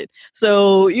lot of it.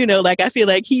 So, like I feel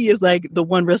like he is like the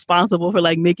one responsible for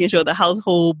like making sure the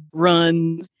household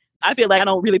runs. I feel like I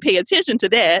don't really pay attention to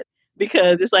that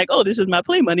because it's like, oh, this is my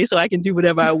play money, so I can do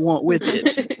whatever I want with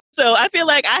it. So I feel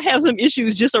like I have some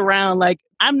issues just around like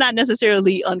I'm not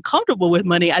necessarily uncomfortable with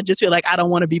money. I just feel like I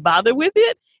don't want to be bothered with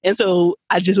it. And so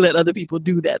I just let other people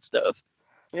do that stuff.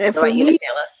 And for me,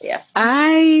 yeah.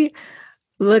 I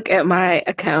look at my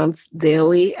accounts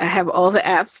daily. I have all the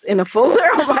apps in a folder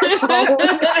on my phone.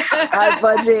 I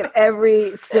budget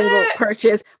every single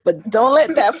purchase, but don't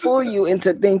let that fool you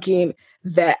into thinking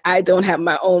that I don't have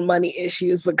my own money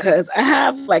issues, because I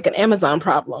have like an Amazon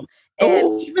problem.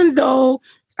 And even though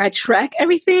I track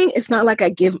everything, it's not like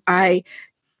I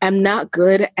am not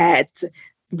good at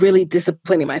really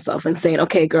disciplining myself and saying,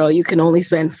 okay, girl, you can only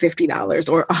spend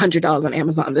 $50 or $100 on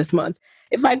Amazon this month.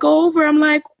 If I go over, I'm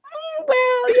like,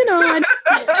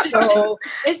 so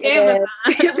it's Amazon.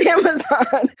 It's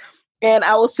Amazon. And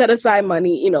I will set aside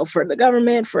money, for the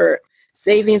government, for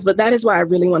savings. But that is why I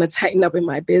really want to tighten up in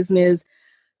my business.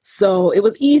 So it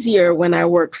was easier when I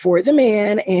worked for the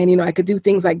man and, I could do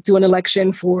things like do an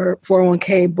election for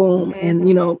 401k, boom, and,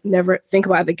 never think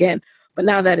about it again. But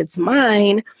now that it's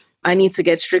mine, I need to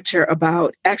get stricter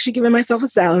about actually giving myself a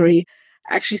salary,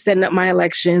 actually setting up my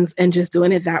elections and just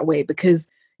doing it that way, because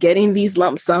getting these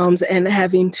lump sums and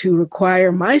having to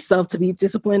require myself to be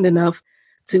disciplined enough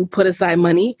to put aside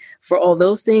money for all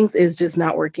those things is just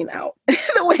not working out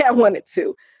the way I want it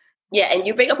to. Yeah, and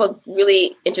you bring up a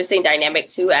really interesting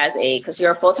dynamic too, because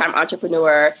you're a full-time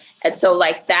entrepreneur. And so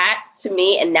like that to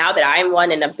me, and now that I'm one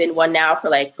and I've been one now for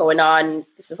like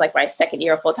this is like my second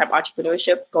year of full-time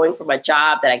entrepreneurship, going from a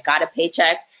job that I got a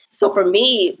paycheck. So for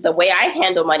me, the way I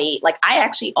handle money, like I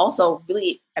actually also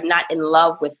really am not in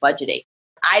love with budgeting.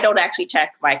 I don't actually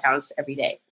check my accounts every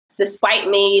day. Despite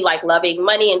me like loving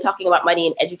money and talking about money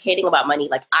and educating about money,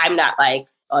 like I'm not like,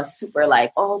 a super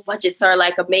like, oh, budgets are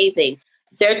like amazing.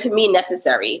 They're to me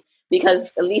necessary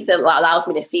because at least it allows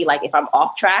me to see like if I'm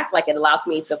off track, like it allows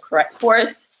me to correct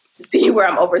course, to see where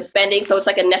I'm overspending. So it's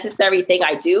like a necessary thing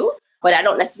I do, but I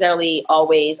don't necessarily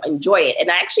always enjoy it. And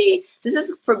actually, this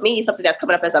is for me something that's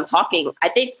coming up as I'm talking. I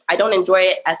think I don't enjoy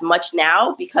it as much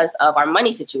now because of our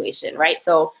money situation, right?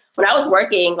 So when I was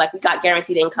working, like we got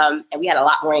guaranteed income and we had a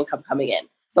lot more income coming in.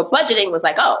 So budgeting was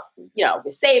like, oh, you know,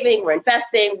 we're saving, we're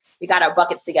investing, we got our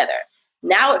buckets together.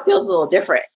 Now it feels a little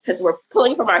different because we're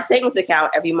pulling from our savings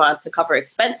account every month to cover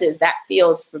expenses. That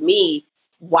feels for me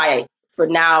why for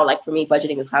now, like for me,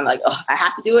 budgeting is kind of like, oh, I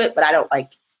have to do it, but I don't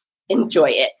like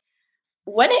enjoy it.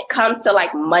 When it comes to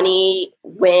like money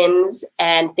wins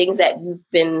and things that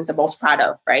you've been the most proud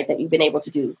of, right, that you've been able to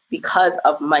do because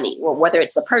of money, or whether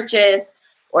it's a purchase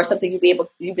or something you've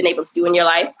been able to do in your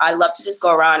life, I love to just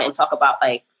go around and talk about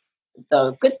like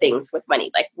the good things with money,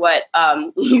 like what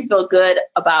you feel good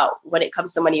about when it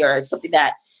comes to money, or something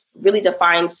that really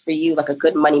defines for you like a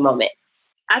good money moment.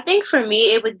 I think for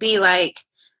me, it would be like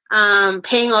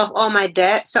paying off all my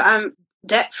debt. So I'm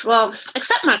well,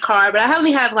 except my car, but I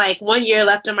only have like 1 year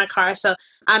left on my car. So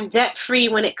I'm debt free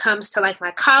when it comes to like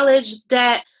my college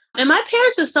debt. And my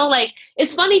parents are so like,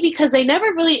 it's funny because they never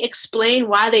really explain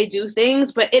why they do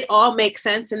things, but it all makes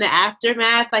sense in the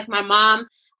aftermath. Like my mom,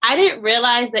 I didn't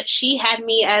realize that she had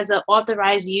me as an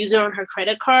authorized user on her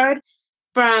credit card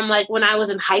from like when I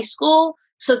was in high school.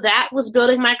 So that was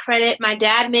building my credit. My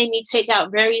dad made me take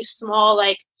out very small,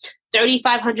 like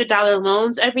 $3,500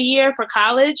 loans every year for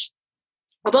college.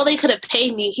 Although they couldn't pay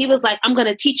me, he was like, I'm going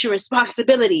to teach you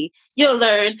responsibility. You'll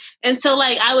learn. And so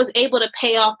like I was able to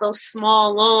pay off those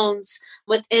small loans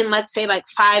within, let's say, like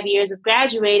 5 years of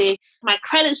graduating. My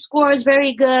credit score is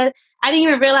very good. I didn't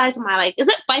even realize is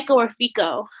it FICO or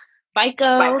FICO?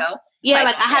 FICO. Yeah, FICO,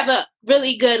 like I have a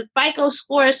really good FICO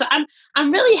score. So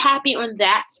I'm really happy on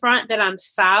that front that I'm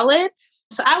solid.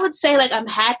 So I would say like I'm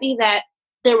happy that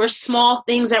there were small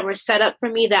things that were set up for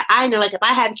me that I know, like if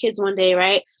I have kids one day,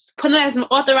 right, put them as an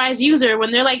authorized user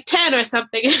when they're like 10 or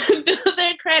something, build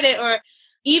their credit, or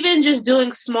even just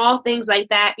doing small things like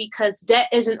that, because debt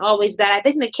isn't always bad. I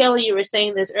think, Nikhila, you were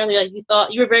saying this earlier, like you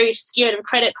thought you were very scared of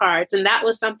credit cards, and that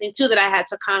was something too that I had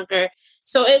to conquer.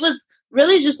 So it was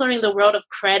really just learning the world of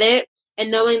credit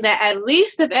and knowing that at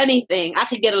least, if anything, I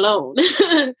could get a loan,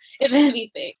 if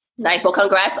anything. Nice. Well,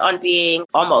 congrats on being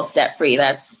almost debt-free.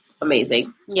 That's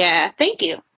amazing. Yeah, thank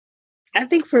you. I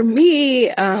think for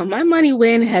me, my money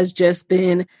win has just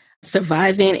been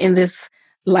surviving in this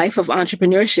life of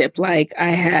entrepreneurship. Like I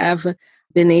have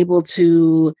been able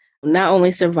to not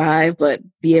only survive, but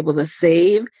be able to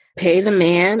save, pay the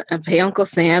man, pay Uncle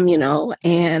Sam,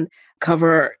 and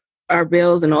cover our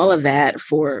bills and all of that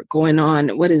for going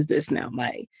on. What is this now?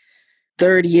 My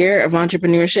third year of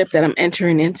entrepreneurship that I'm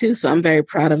entering into. So I'm very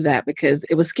proud of that because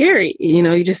it was scary.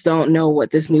 You just don't know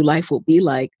what this new life will be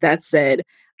like. That said,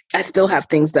 I still have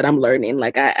things that I'm learning.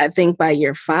 Like I think by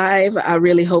year 5, I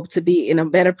really hope to be in a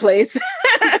better place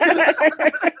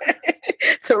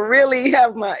to really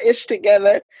have my ish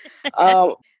together.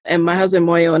 And my husband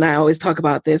Moyo and I always talk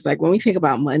about this. Like when we think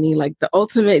about money, like the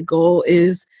ultimate goal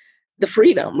is the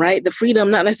freedom, right? The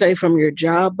freedom, not necessarily from your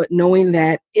job, but knowing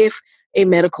that if a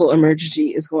medical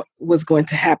emergency was going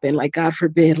to happen, like God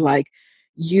forbid, like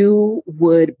you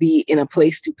would be in a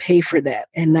place to pay for that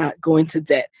and not go into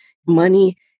debt.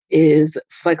 Money is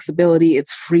flexibility,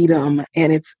 it's freedom,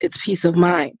 and it's peace of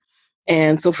mind.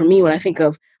 And so for me, when I think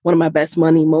of one of my best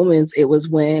money moments, it was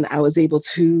when I was able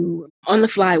to, on the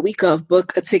fly, week of,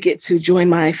 book a ticket to join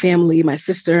my family, my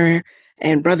sister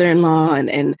and brother-in-law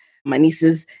and my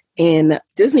nieces in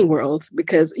Disney World,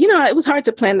 because, it was hard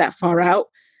to plan that far out.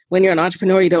 When you're an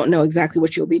entrepreneur, you don't know exactly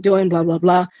what you'll be doing, blah, blah,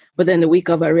 blah. But then the week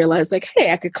of, I realized like,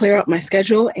 hey, I could clear up my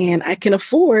schedule and I can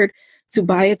afford to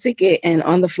buy a ticket and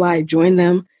on the fly join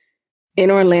them in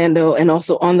Orlando, and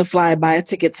also on the fly buy a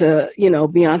ticket to,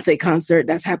 Beyonce concert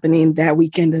that's happening that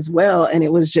weekend as well. And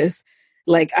it was just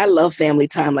like, I love family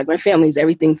time. Like my family is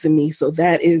everything to me. So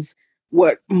that is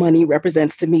what money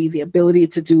represents to me, the ability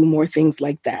to do more things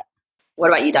like that. What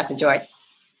about you, Dr. Joy?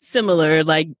 Similar,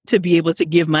 like to be able to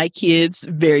give my kids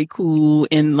very cool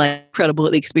and like incredible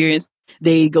experience.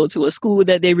 They go to a school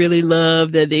that they really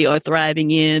love, that they are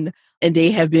thriving in. And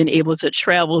they have been able to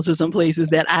travel to some places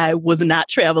that I was not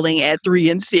traveling at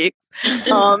 3 and 6,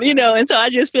 and so I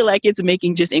just feel like it's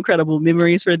making just incredible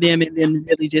memories for them and then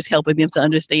really just helping them to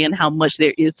understand how much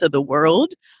there is to the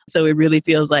world. So it really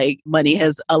feels like money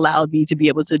has allowed me to be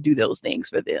able to do those things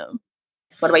for them.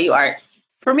 What about you, Art?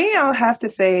 For me, I'll have to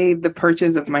say the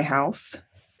purchase of my house,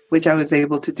 which I was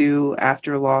able to do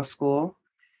after law school.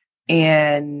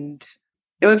 And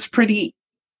it was pretty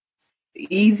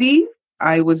easy.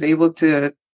 I was able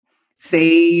to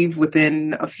save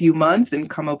within a few months and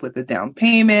come up with a down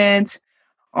payment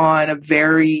on a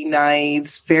very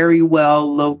nice, very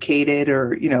well located,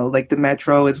 or, like the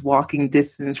metro is walking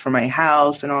distance from my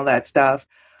house and all that stuff.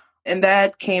 And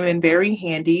that came in very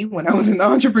handy when I was an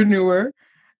entrepreneur.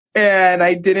 And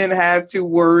I didn't have to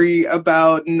worry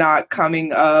about not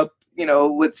coming up,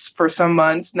 for some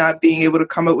months, not being able to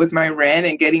come up with my rent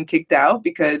and getting kicked out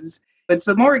because it's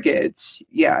a mortgage.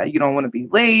 Yeah, you don't want to be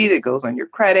late. It goes on your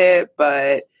credit,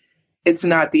 but it's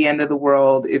not the end of the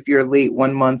world if you're late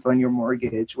 1 month on your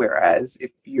mortgage, whereas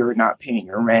if you're not paying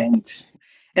your rent.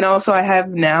 And also I have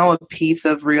now a piece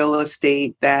of real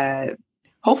estate that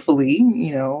hopefully,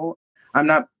 I'm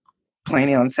not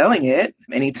planning on selling it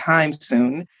anytime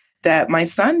soon, that my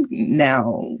son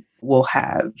now will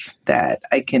have that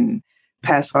I can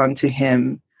pass on to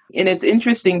him. And it's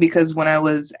interesting because when I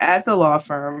was at the law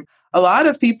firm, a lot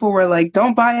of people were like,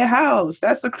 don't buy a house.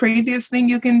 That's the craziest thing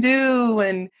you can do.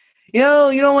 And, you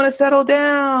don't want to settle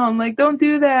down. Like, don't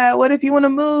do that. What if you want to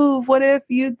move? What if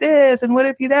you this? And what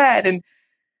if you that? And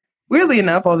weirdly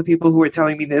enough, all the people who were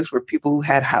telling me this were people who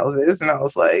had houses. And I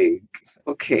was like,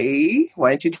 okay,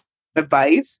 why didn't you take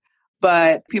advice?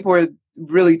 But people were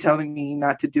really telling me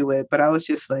not to do it. But I was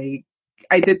just like,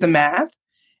 I did the math,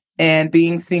 and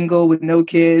being single with no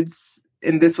kids,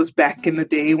 and this was back in the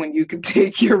day when you could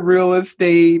take your real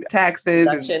estate taxes,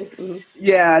 deduction.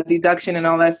 Deduction and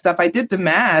all that stuff. I did the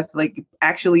math, like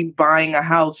actually buying a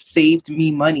house saved me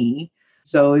money.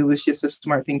 So it was just a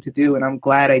smart thing to do. And I'm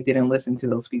glad I didn't listen to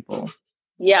those people.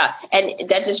 Yeah. And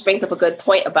that just brings up a good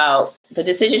point about the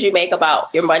decisions you make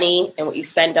about your money and what you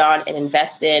spend on and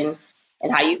invest in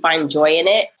and how you find joy in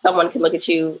it. Someone can look at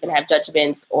you and have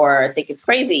judgments or think it's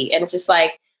crazy. And it's just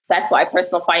like, that's why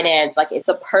personal finance, like it's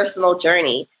a personal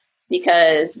journey,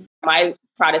 because my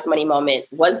proudest money moment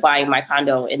was buying my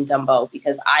condo in Dumbo,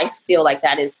 because I feel like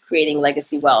that is creating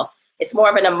legacy wealth. It's more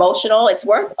of an emotional, it's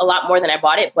worth a lot more than I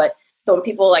bought it. But so when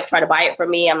people like try to buy it from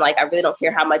me, I'm like, I really don't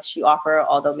care how much you offer,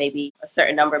 although maybe a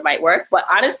certain number might work. But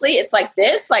honestly, it's like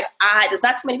this, like there's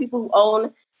not too many people who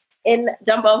own in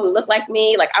Dumbo who look like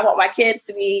me. Like I want my kids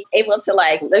to be able to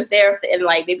like live there, and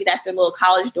like maybe that's their little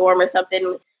college dorm or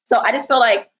something. So I just feel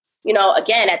like,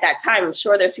 again, at that time, I'm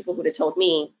sure there's people who would have told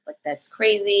me, like, that's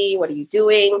crazy. What are you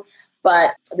doing?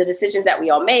 But the decisions that we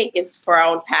all make is for our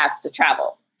own paths to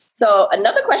travel. So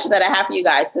another question that I have for you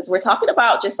guys, because we're talking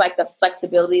about just like the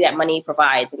flexibility that money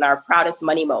provides and our proudest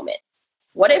money moment.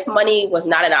 What if money was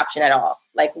not an option at all?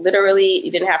 Like literally,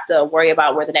 you didn't have to worry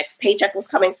about where the next paycheck was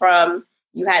coming from.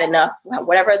 You had enough,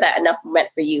 whatever that enough meant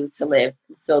for you to live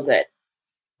and feel good.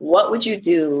 What would you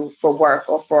do for work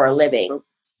or for a living?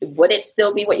 Would it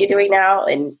still be what you're doing now?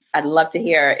 And I'd love to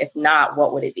hear, if not,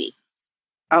 what would it be?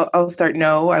 I'll start.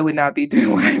 No, I would not be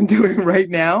doing what I'm doing right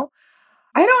now.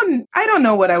 I don't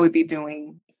know what I would be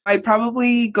doing. I'd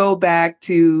probably go back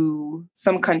to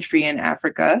some country in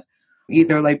Africa,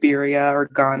 either Liberia or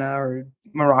Ghana or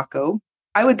Morocco.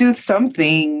 I would do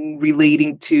something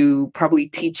relating to probably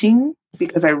teaching,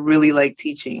 because I really like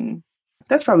teaching.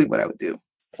 That's probably what I would do.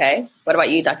 Okay. What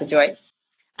about you, Dr. Joy?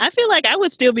 I feel like I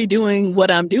would still be doing what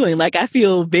I'm doing. Like I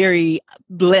feel very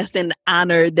blessed and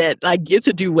honored that I get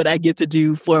to do what I get to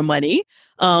do for money.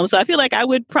 So I feel like I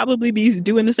would probably be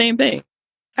doing the same thing.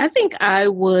 I think I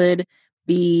would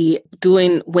be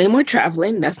doing way more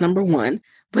traveling. That's number one.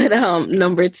 But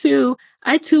number two,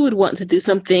 I too would want to do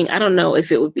something. I don't know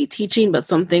if it would be teaching, but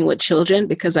something with children,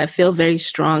 because I feel very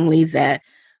strongly that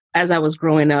as I was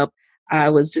growing up, I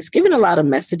was just given a lot of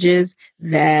messages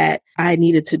that I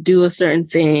needed to do a certain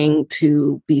thing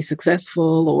to be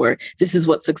successful, or this is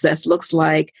what success looks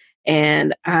like.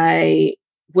 And I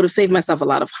would have saved myself a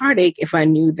lot of heartache if I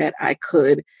knew that I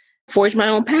could forge my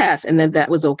own path and that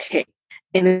was okay.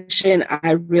 In addition,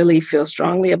 I really feel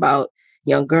strongly about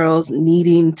young girls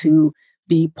needing to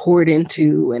be poured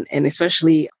into, and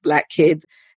especially Black kids,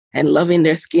 and loving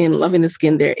their skin, loving the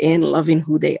skin they're in, loving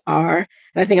who they are.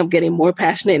 And I think I'm getting more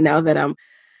passionate now that I'm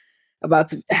about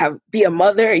to be a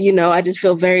mother. I just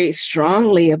feel very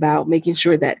strongly about making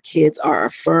sure that kids are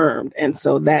affirmed. And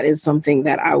so that is something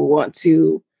that I want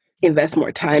to invest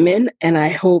more time in. And I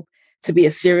hope to be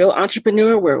a serial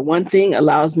entrepreneur where one thing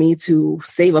allows me to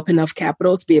save up enough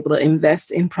capital to be able to invest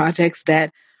in projects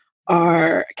that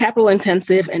are capital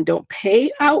intensive and don't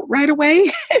pay out right away,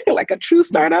 like a true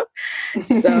startup.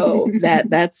 So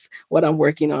that's what I'm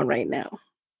working on right now.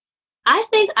 I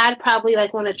think I'd probably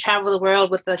want to travel the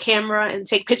world with a camera and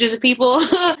take pictures of people.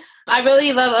 I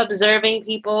really love observing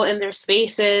people in their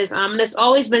spaces. And it's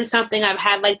always been something I've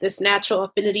had this natural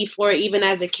affinity for, even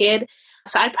as a kid.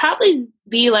 So I'd probably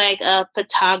be like a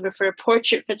photographer,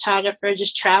 portrait photographer,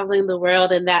 just traveling the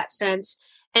world in that sense.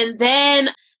 And then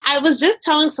I was just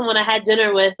telling someone I had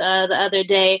dinner with the other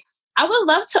day, I would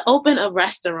love to open a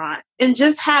restaurant and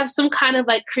just have some kind of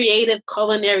like creative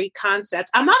culinary concept.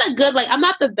 I'm not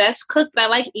the best cook, but I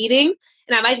like eating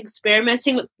and I like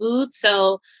experimenting with food.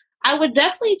 So I would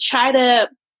definitely try to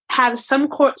have some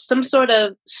sort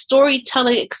of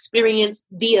storytelling experience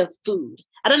via food.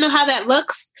 I don't know how that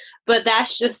looks, but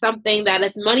that's just something that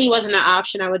if money wasn't an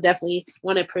option, I would definitely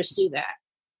want to pursue that.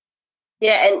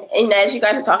 Yeah, and as you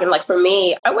guys are talking, like for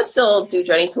me, I would still do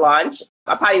Journey to Launch.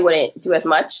 I probably wouldn't do as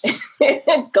much,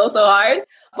 go so hard.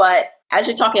 But as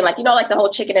you're talking, like, like the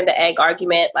whole chicken and the egg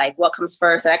argument, like what comes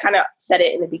first? And I kind of said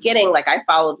it in the beginning, like I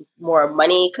followed more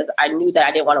money because I knew that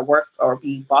I didn't want to work or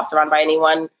be bossed around by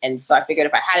anyone. And so I figured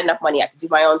if I had enough money, I could do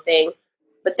my own thing.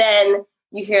 But then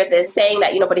you hear this saying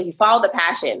that, but if you follow the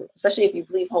passion, especially if you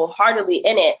believe wholeheartedly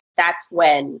in it, that's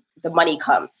when the money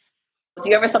comes. Do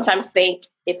you ever sometimes think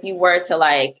if you were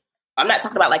to I'm not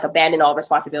talking about like abandon all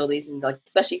responsibilities and like,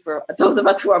 especially for those of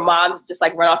us who are moms, just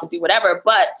like run off and do whatever.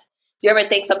 But do you ever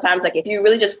think sometimes like if you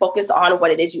really just focused on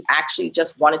what it is you actually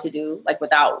just wanted to do, like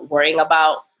without worrying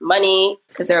about money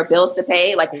because there are bills to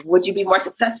pay, like would you be more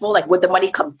successful? Like would the money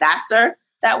come faster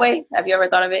that way? Have you ever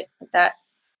thought of it like that?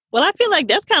 Well, I feel like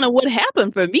that's kind of what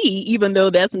happened for me, even though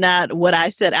that's not what I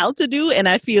set out to do. And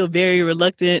I feel very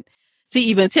reluctant to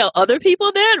even tell other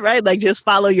people that, right? Like just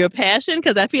follow your passion,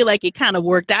 because I feel like it kind of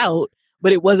worked out,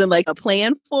 but it wasn't like a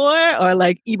plan for or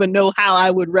like even know how I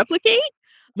would replicate,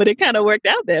 but it kind of worked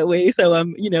out that way. So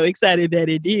I'm, excited that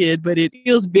it did, but it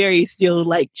feels very still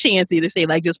like chancy to say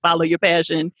like just follow your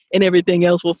passion and everything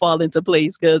else will fall into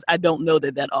place, because I don't know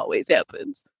that always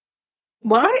happens.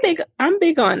 Well, I'm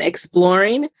big on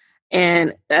exploring,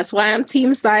 and that's why I'm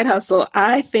team side hustle.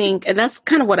 I think, and that's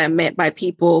kind of what I meant by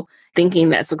people thinking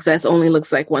that success only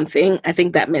looks like one thing. I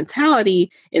think that mentality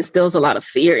instills a lot of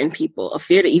fear in people, a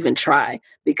fear to even try,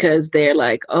 because they're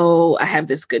like, oh, I have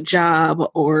this good job,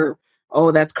 or,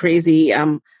 oh, that's crazy.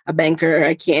 I'm a banker.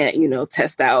 I can't,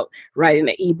 test out writing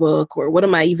an ebook, or what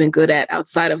am I even good at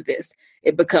outside of this?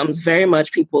 It becomes very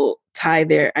much people tie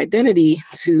their identity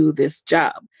to this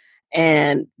job.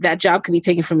 And that job can be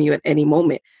taken from you at any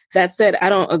moment. That said, I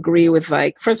don't agree with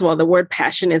first of all, the word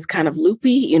passion is kind of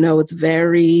loopy. It's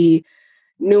very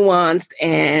nuanced.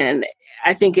 And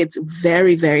I think it's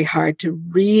very, very hard to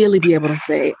really be able to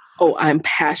say, oh, I'm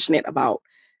passionate about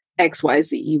X, Y,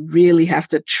 Z. You really have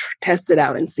to test it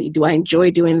out and see, do I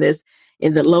enjoy doing this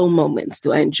in the low moments?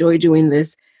 Do I enjoy doing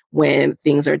this when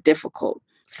things are difficult?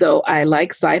 So I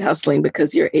like side hustling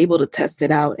because you're able to test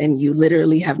it out and you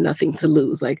literally have nothing to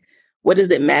lose. Like, what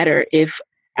does it matter if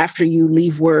after you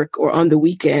leave work or on the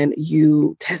weekend,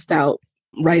 you test out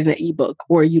writing an ebook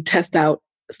or you test out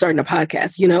starting a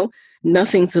podcast,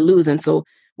 nothing to lose. And so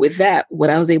with that, what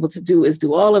I was able to do is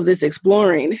do all of this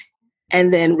exploring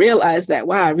and then realize that,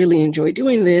 wow, I really enjoy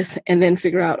doing this. And then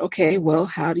figure out, okay, well,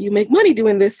 how do you make money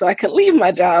doing this so I can leave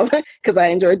my job because I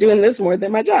enjoy doing this more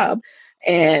than my job,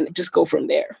 and just go from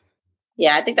there.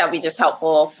 Yeah, I think that would be just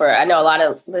helpful I know a lot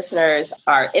of listeners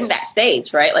are in that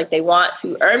stage, right? Like they want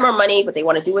to earn more money, but they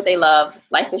want to do what they love.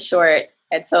 Life is short.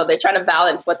 And so they're trying to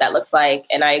balance what that looks like.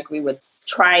 And I agree with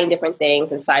trying different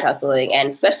things and side hustling. And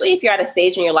especially if you're at a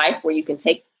stage in your life where you can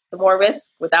take the more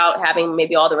risk without having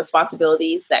maybe all the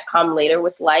responsibilities that come later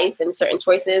with life and certain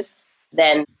choices,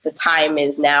 then the time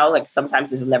is now. Like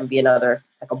sometimes there'll never be another,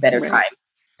 like a better time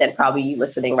than probably you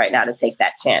listening right now to take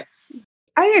that chance.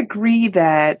 I agree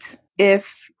that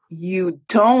if you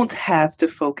don't have to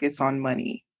focus on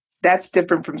money, that's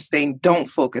different from saying don't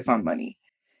focus on money.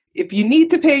 If you need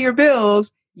to pay your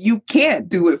bills, you can't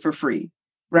do it for free,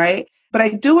 right? But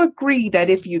I do agree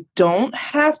that if you don't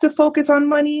have to focus on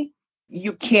money,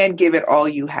 you can give it all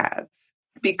you have,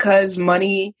 because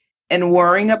money and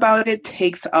worrying about it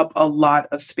takes up a lot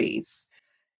of space.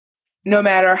 No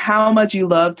matter how much you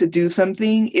love to do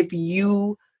something, if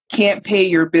you can't pay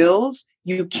your bills,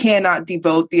 you cannot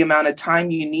devote the amount of time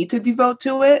you need to devote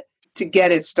to it to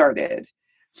get it started.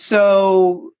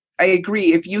 So I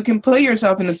agree. If you can put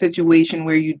yourself in a situation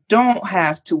where you don't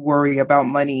have to worry about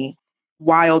money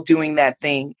while doing that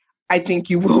thing, I think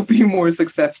you will be more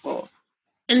successful.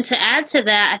 And to add to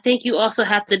that, I think you also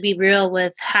have to be real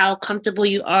with how comfortable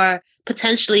you are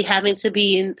potentially having to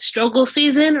be in struggle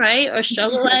season, right? Or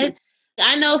struggle life.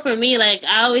 I know for me, like,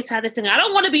 I always have this thing, I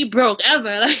don't want to be broke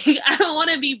ever. Like, I don't want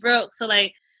to be broke. So,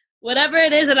 like, whatever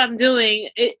it is that I'm doing,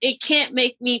 it can't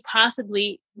make me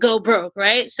possibly go broke,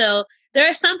 right? So there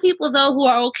are some people, though, who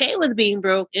are okay with being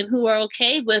broke and who are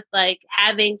okay with, like,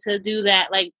 having to do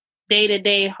that, like,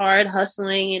 day-to-day hard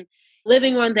hustling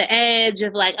living on the edge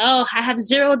of like, oh, I have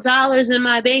 $0 in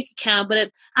my bank account,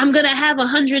 but I'm going to have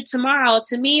 100 tomorrow.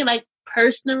 To me, like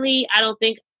personally, I don't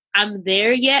think I'm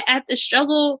there yet at the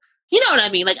struggle. You know what I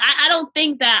mean? Like, I don't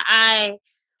think that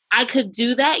I could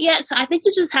do that yet. So I think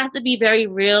you just have to be very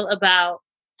real about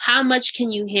how much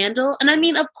can you handle. And I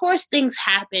mean, of course, things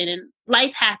happen and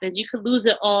life happens. You could lose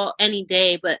it all any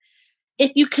day. But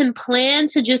if you can plan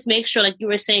to just make sure, like you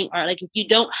were saying, Art, like if you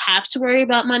don't have to worry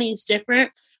about money, it's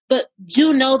different. But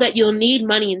do know that you'll need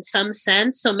money in some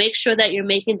sense. So make sure that you're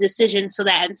making decisions so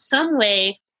that in some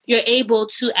way you're able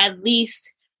to at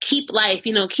least keep life,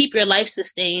 you know, keep your life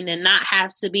sustained and not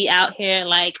have to be out here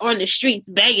like on the streets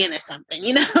begging or something,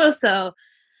 you know? So.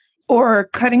 Or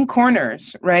cutting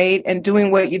corners, right? And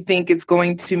doing what you think is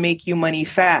going to make you money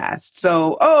fast.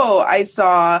 So, oh, I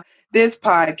saw this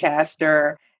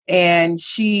podcaster and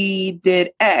she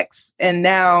did X and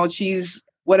now she's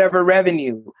whatever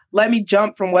revenue. Let me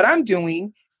jump from what I'm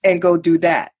doing and go do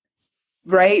that,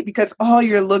 right? Because all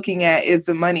you're looking at is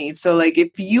the money. So like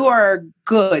if you are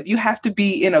good, you have to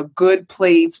be in a good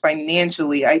place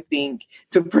financially, I think,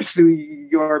 to pursue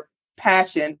your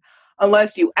passion,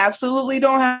 unless you absolutely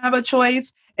don't have a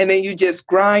choice and then you just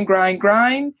grind,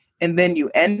 and then you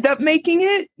end up making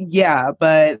it. Yeah,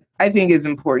 but I think it's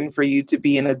important for you to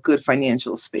be in a good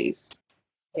financial space.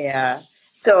 Yeah.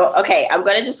 So, okay, I'm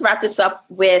going to just wrap this up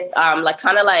with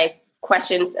like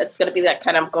questions. It's going to be like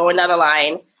kind of going down the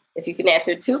line. If you can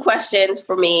answer 2 questions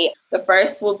for me. The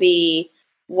first will be,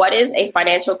 what is a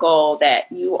financial goal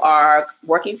that you are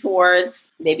working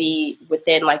towards, maybe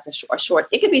within like a short,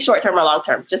 it could be short-term or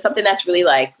long-term, just something that's really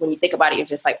like, when you think about it, you're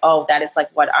just like, oh, that is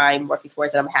like what I'm working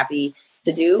towards and I'm happy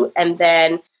to do. And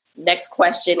then next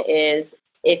question is,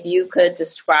 if you could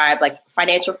describe like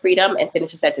financial freedom and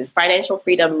finish a sentence. Financial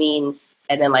freedom means,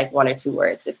 and then like 1 or 2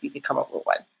 words, if you could come up with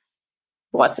one.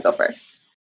 Who wants to go first?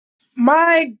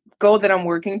 My goal that I'm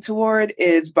working toward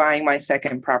is buying my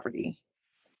second property.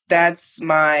 That's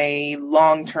my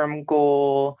long-term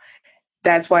goal.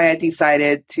 That's why I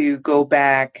decided to go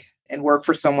back and work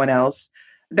for someone else.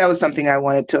 That was something I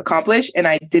wanted to accomplish, and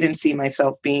I didn't see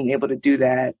myself being able to do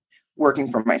that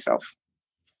working for myself.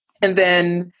 And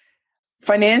then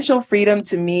financial freedom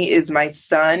to me is my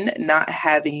son not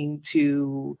having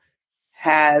to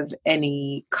have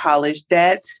any college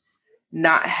debt,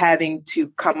 not having to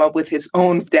come up with his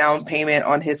own down payment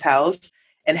on his house,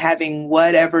 and having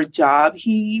whatever job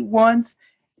he wants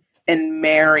and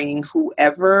marrying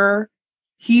whoever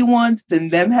he wants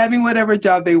and them having whatever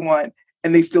job they want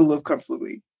and they still live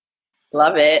comfortably.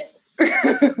 Love it.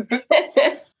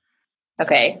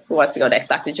 Okay, who wants to go next?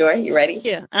 Dr. Joy, you ready?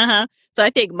 Yeah. So I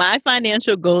think my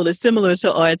financial goal is similar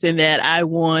to Art's in that I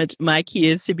want my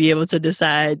kids to be able to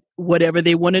decide whatever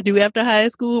they want to do after high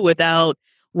school without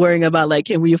worrying about like,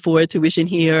 can we afford tuition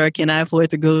here? Or can I afford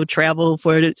to go travel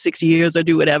for 6 years or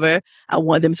do whatever? I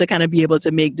want them to kind of be able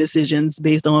to make decisions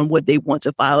based on what they want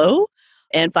to follow.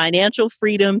 And financial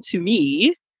freedom to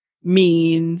me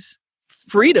means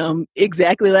freedom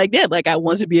exactly like that. Like I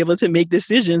want to be able to make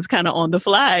decisions kind of on the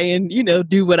fly and, you know,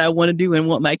 do what I want to do and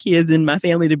want my kids and my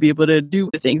family to be able to do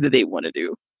the things that they want to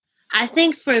do. I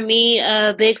think for me,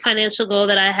 a big financial goal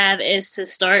that I have is to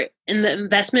start in the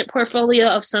investment portfolio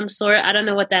of some sort. I don't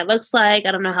know what that looks like.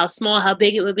 I don't know how small, how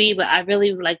big it would be, but I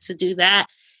really would like to do that.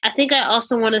 I think I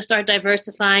also want to start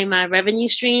diversifying my revenue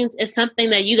streams. It's something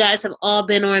that you guys have all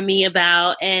been on me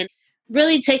about, and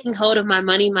really taking hold of my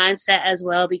money mindset as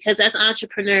well, because as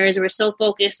entrepreneurs, we're so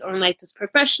focused on like this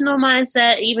professional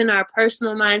mindset, even our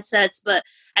personal mindsets. But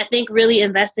I think really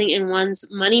investing in one's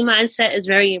money mindset is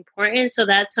very important. So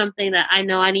that's something that I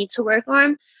know I need to work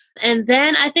on. And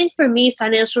then I think for me,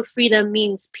 financial freedom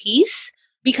means peace,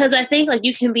 because I think like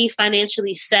you can be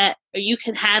financially set or you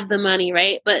can have the money,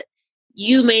 right? But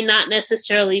you may not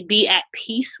necessarily be at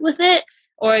peace with it,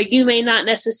 or you may not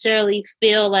necessarily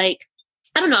feel like,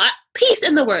 I don't know, peace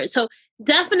in the word. So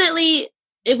definitely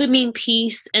it would mean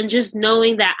peace and just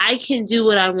knowing that I can do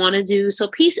what I want to do. So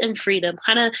peace and freedom,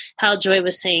 kind of how Joy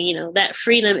was saying, you know, that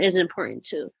freedom is important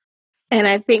too. And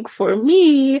I think for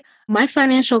me, my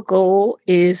financial goal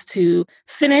is to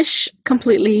finish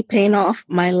completely paying off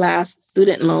my last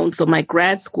student loan. So my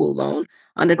grad school loan,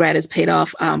 undergrad is paid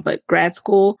off, but grad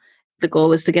school, the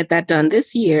goal is to get that done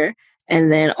this year. And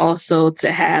then also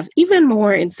to have even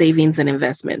more in savings and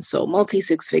investments. So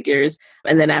multi-6 figures.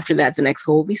 And then after that, the next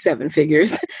goal will be 7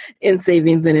 figures in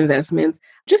savings and investments,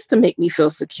 just to make me feel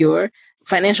secure.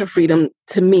 Financial freedom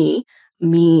to me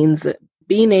means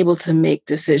being able to make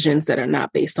decisions that are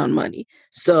not based on money.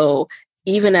 So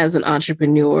even as an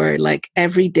entrepreneur, like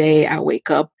every day I wake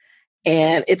up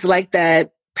and it's like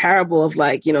that parable of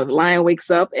like, the lion wakes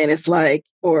up and it's like,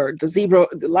 or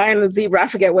the lion and the zebra, I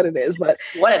forget what it is, but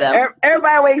one of them.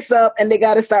 Everybody wakes up and they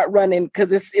got to start running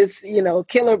because it's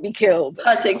kill or be killed.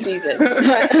 Hunting season.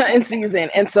 Hunting season.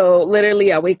 And so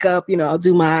literally I wake up, I'll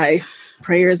do my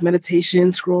prayers,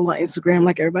 meditation, scroll on Instagram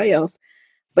like everybody else.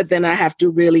 But then I have to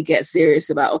really get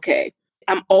serious about, okay,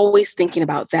 I'm always thinking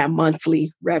about that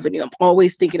monthly revenue. I'm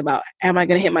always thinking about, am I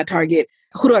going to hit my target?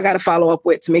 Who do I got to follow up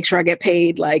with to make sure I get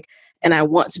paid? And I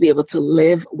want to be able to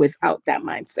live without that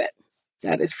mindset.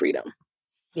 That is freedom.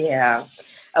 Yeah.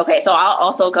 Okay. So I'll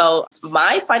also go,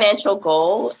 my financial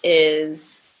goal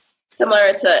is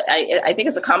similar to, I think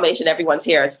it's a combination everyone's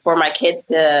here. It's for my kids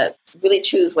to really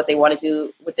choose what they want to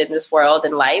do within this world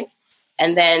and life.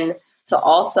 And then to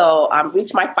also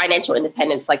reach my financial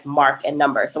independence, like mark and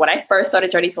number. So when I first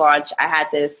started Journey to Launch, I had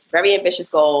this very ambitious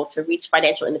goal to reach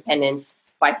financial independence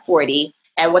by 40.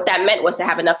 And what that meant was to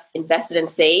have enough invested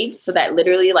and saved so that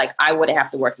literally I wouldn't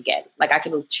have to work again. I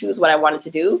could choose what I wanted to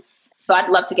do. So I'd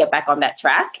love to get back on that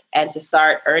track and to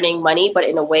start earning money, but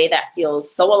in a way that feels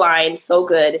so aligned, so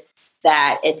good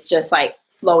that it's just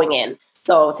flowing in.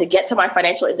 So to get to my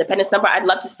financial independence number, I'd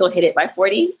love to still hit it by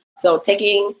 40. So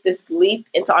taking this leap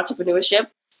into entrepreneurship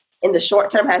in the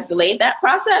short term has delayed that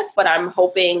process, but I'm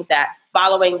hoping that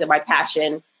following my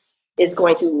passion is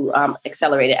going to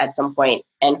accelerate it at some point.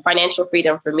 And financial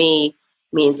freedom for me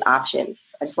means options.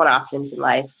 I just want options in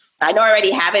life. I know I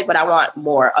already have it, but I want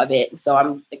more of it. So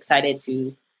I'm excited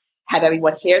to have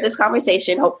everyone hear this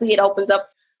conversation. Hopefully it opens up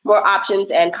more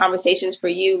options and conversations for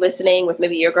you listening with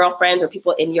maybe your girlfriends or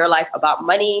people in your life about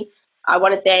money. I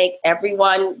want to thank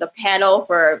everyone, the panel,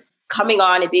 for coming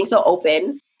on and being so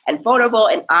open and vulnerable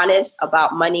and honest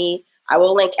about money. I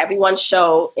will link everyone's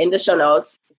show in the show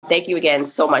notes. Thank you again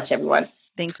so much, everyone.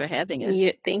 Thanks for having us.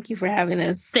 Yeah, thank you for having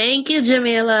us. Thank you,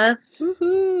 Jamila.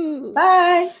 Woo-hoo.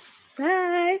 Bye.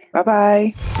 Bye.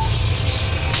 Bye-bye.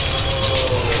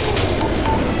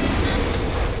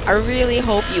 I really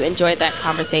hope you enjoyed that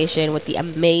conversation with the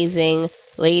amazing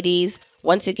ladies.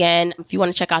 Once again, if you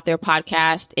want to check out their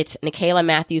podcast, it's Nicaila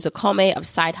Matthews Okome of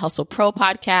Side Hustle Pro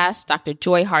podcast, Dr.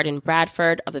 Joy Harden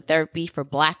Bradford of the Therapy for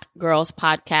Black Girls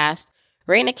podcast,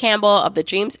 Raina Campbell of the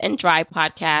Dreams and Drive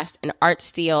podcast, and Art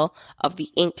Steele of the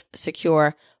Ink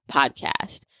Secure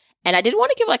podcast. And I did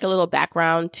want to give a little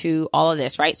background to all of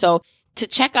this, right? So to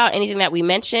check out anything that we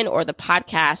mentioned or the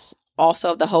podcast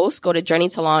also of the host, go to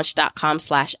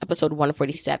journeytolaunch.com/episode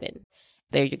 147.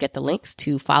 There you get the links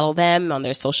to follow them on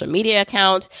their social media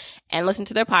accounts and listen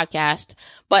to their podcast.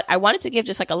 But I wanted to give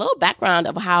just a little background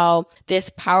of how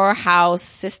this powerhouse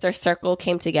sister circle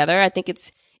came together. I think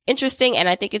it's interesting and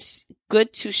I think it's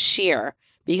good to share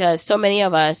because so many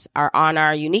of us are on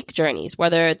our unique journeys,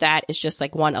 whether that is just a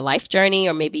life journey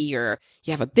or maybe you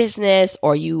have a business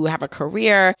or you have a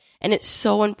career. And it's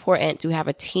so important to have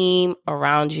a team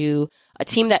around you, a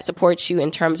team that supports you in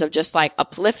terms of just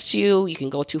uplifts you, you can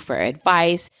go to for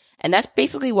advice. And that's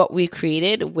basically what we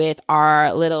created with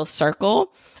our little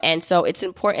circle. And so it's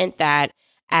important that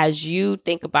as you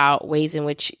think about ways in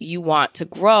which you want to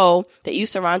grow, that you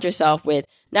surround yourself with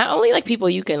not only people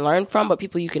you can learn from, but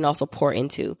people you can also pour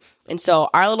into. And so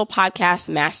our little podcast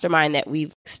mastermind that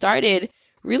we've started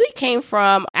really came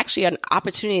from actually an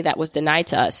opportunity that was denied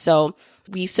to us. So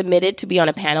we submitted to be on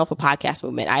a panel for Podcast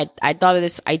Movement. I thought of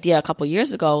this idea a couple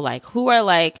years ago, who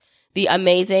are the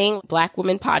amazing Black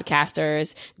women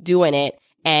podcasters doing it?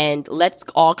 And let's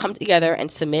all come together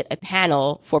and submit a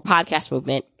panel for Podcast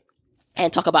Movement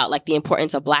and talk about the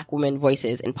importance of Black women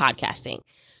voices in podcasting.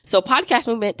 So Podcast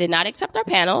Movement did not accept our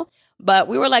panel, but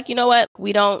we were you know what?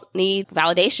 We don't need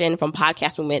validation from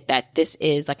Podcast Movement that this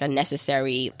is a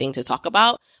necessary thing to talk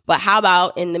about. But how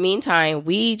about in the meantime,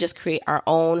 we just create our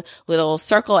own little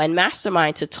circle and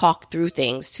mastermind to talk through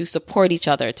things, to support each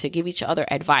other, to give each other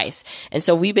advice. And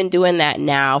so we've been doing that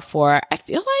now for, I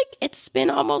feel it's been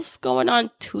almost going on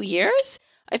 2 years.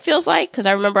 It feels because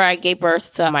I remember I gave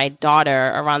birth to my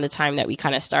daughter around the time that we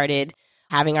kind of started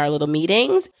having our little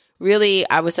meetings. Really,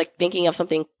 I was thinking of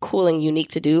something cool and unique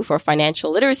to do for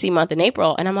Financial Literacy Month in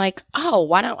April. And I'm oh,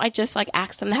 why don't I just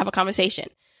ask them to have a conversation?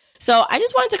 So I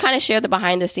just wanted to kind of share the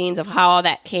behind the scenes of how all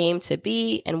that came to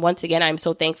be. And once again, I'm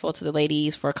so thankful to the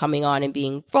ladies for coming on and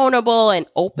being vulnerable and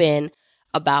open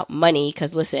about money.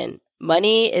 Because listen,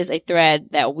 money is a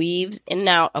thread that weaves in and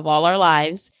out of all our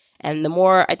lives. And the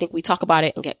more I think we talk about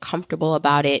it and get comfortable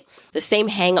about it, the same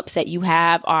hangups that you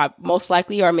have are most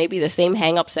likely, or maybe the same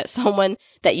hangups that someone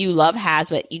that you love has,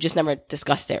 but you just never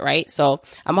discussed it, right? So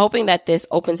I'm hoping that this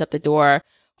opens up the door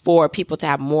for people to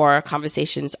have more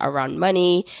conversations around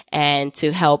money and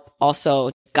to help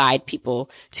also guide people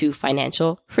to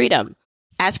financial freedom.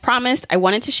 As promised, I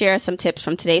wanted to share some tips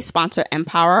from today's sponsor,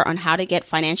 Empower, on how to get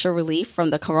financial relief from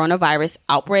the coronavirus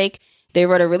outbreak. They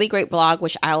wrote a really great blog,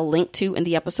 which I'll link to in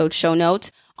the episode show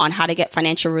notes, on how to get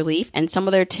financial relief. And some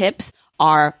of their tips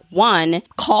are: 1,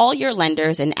 call your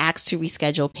lenders and ask to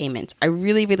reschedule payments. I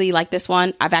really, really like this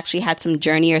one. I've actually had some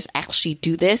journeyers actually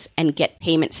do this and get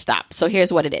payments stopped. So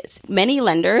here's what it is. Many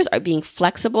lenders are being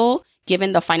flexible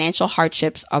given the financial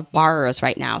hardships of borrowers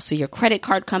right now. So your credit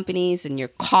card companies and your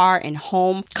car and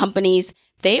home companies,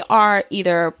 they are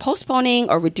either postponing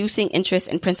or reducing interest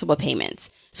and principal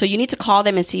payments. So you need to call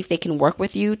them and see if they can work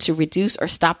with you to reduce or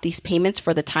stop these payments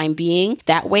for the time being.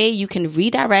 That way you can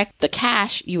redirect the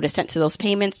cash you would have sent to those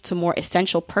payments to more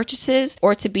essential purchases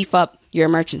or to beef up your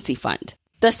emergency fund.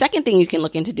 The second thing you can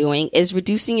look into doing is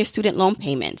reducing your student loan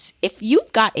payments. If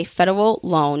you've got a federal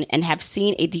loan and have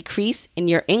seen a decrease in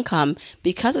your income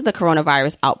because of the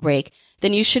coronavirus outbreak,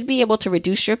 then you should be able to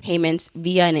reduce your payments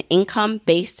via an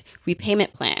income-based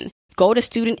repayment plan. Go to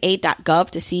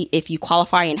studentaid.gov to see if you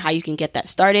qualify and how you can get that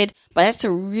started. But that's a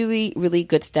really, really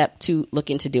good step to look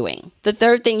into doing. The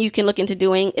third thing you can look into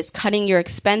doing is cutting your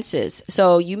expenses.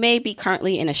 So you may be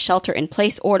currently in a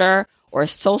shelter-in-place order or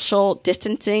social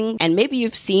distancing, and maybe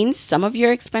you've seen some of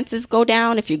your expenses go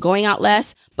down if you're going out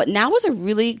less. But now is a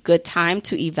really good time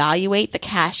to evaluate the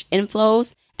cash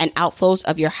inflows and outflows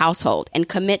of your household and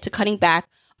commit to cutting back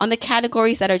on the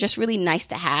categories that are just really nice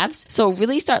to have. So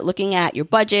really start looking at your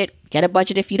budget, get a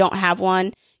budget if you don't have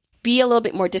one. Be a little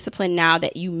bit more disciplined now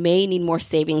that you may need more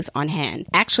savings on hand.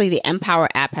 Actually, the Empower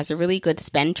app has a really good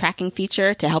spend tracking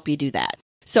feature to help you do that.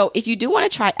 So if you do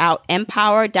want to try out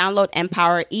Empower, download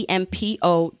Empower,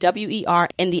 EMPOWER,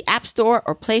 in the App Store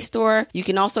or Play Store. You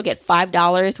can also get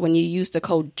 $5 when you use the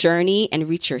code JOURNEY and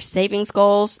reach your savings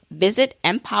goals. Visit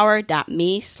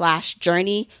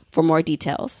empower.me/journey for more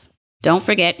details. Don't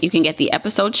forget, you can get the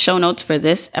episode show notes for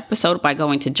this episode by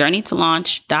going to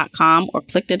journeytolaunch.com or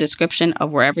click the description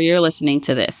of wherever you're listening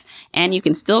to this. And you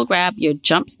can still grab your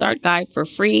Jumpstart guide for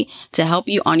free to help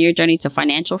you on your journey to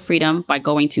financial freedom by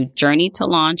going to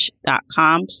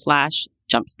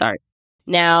journeytolaunch.com/jumpstart.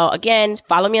 Now, again,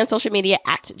 follow me on social media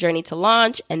at Journey to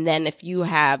Launch. And then if you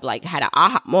have had an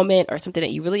aha moment or something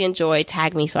that you really enjoy,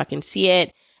 tag me so I can see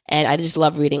it. And I just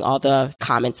love reading all the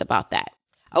comments about that.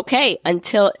 Okay,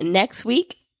 until next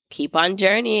week, keep on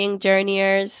journeying,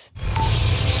 journeyers.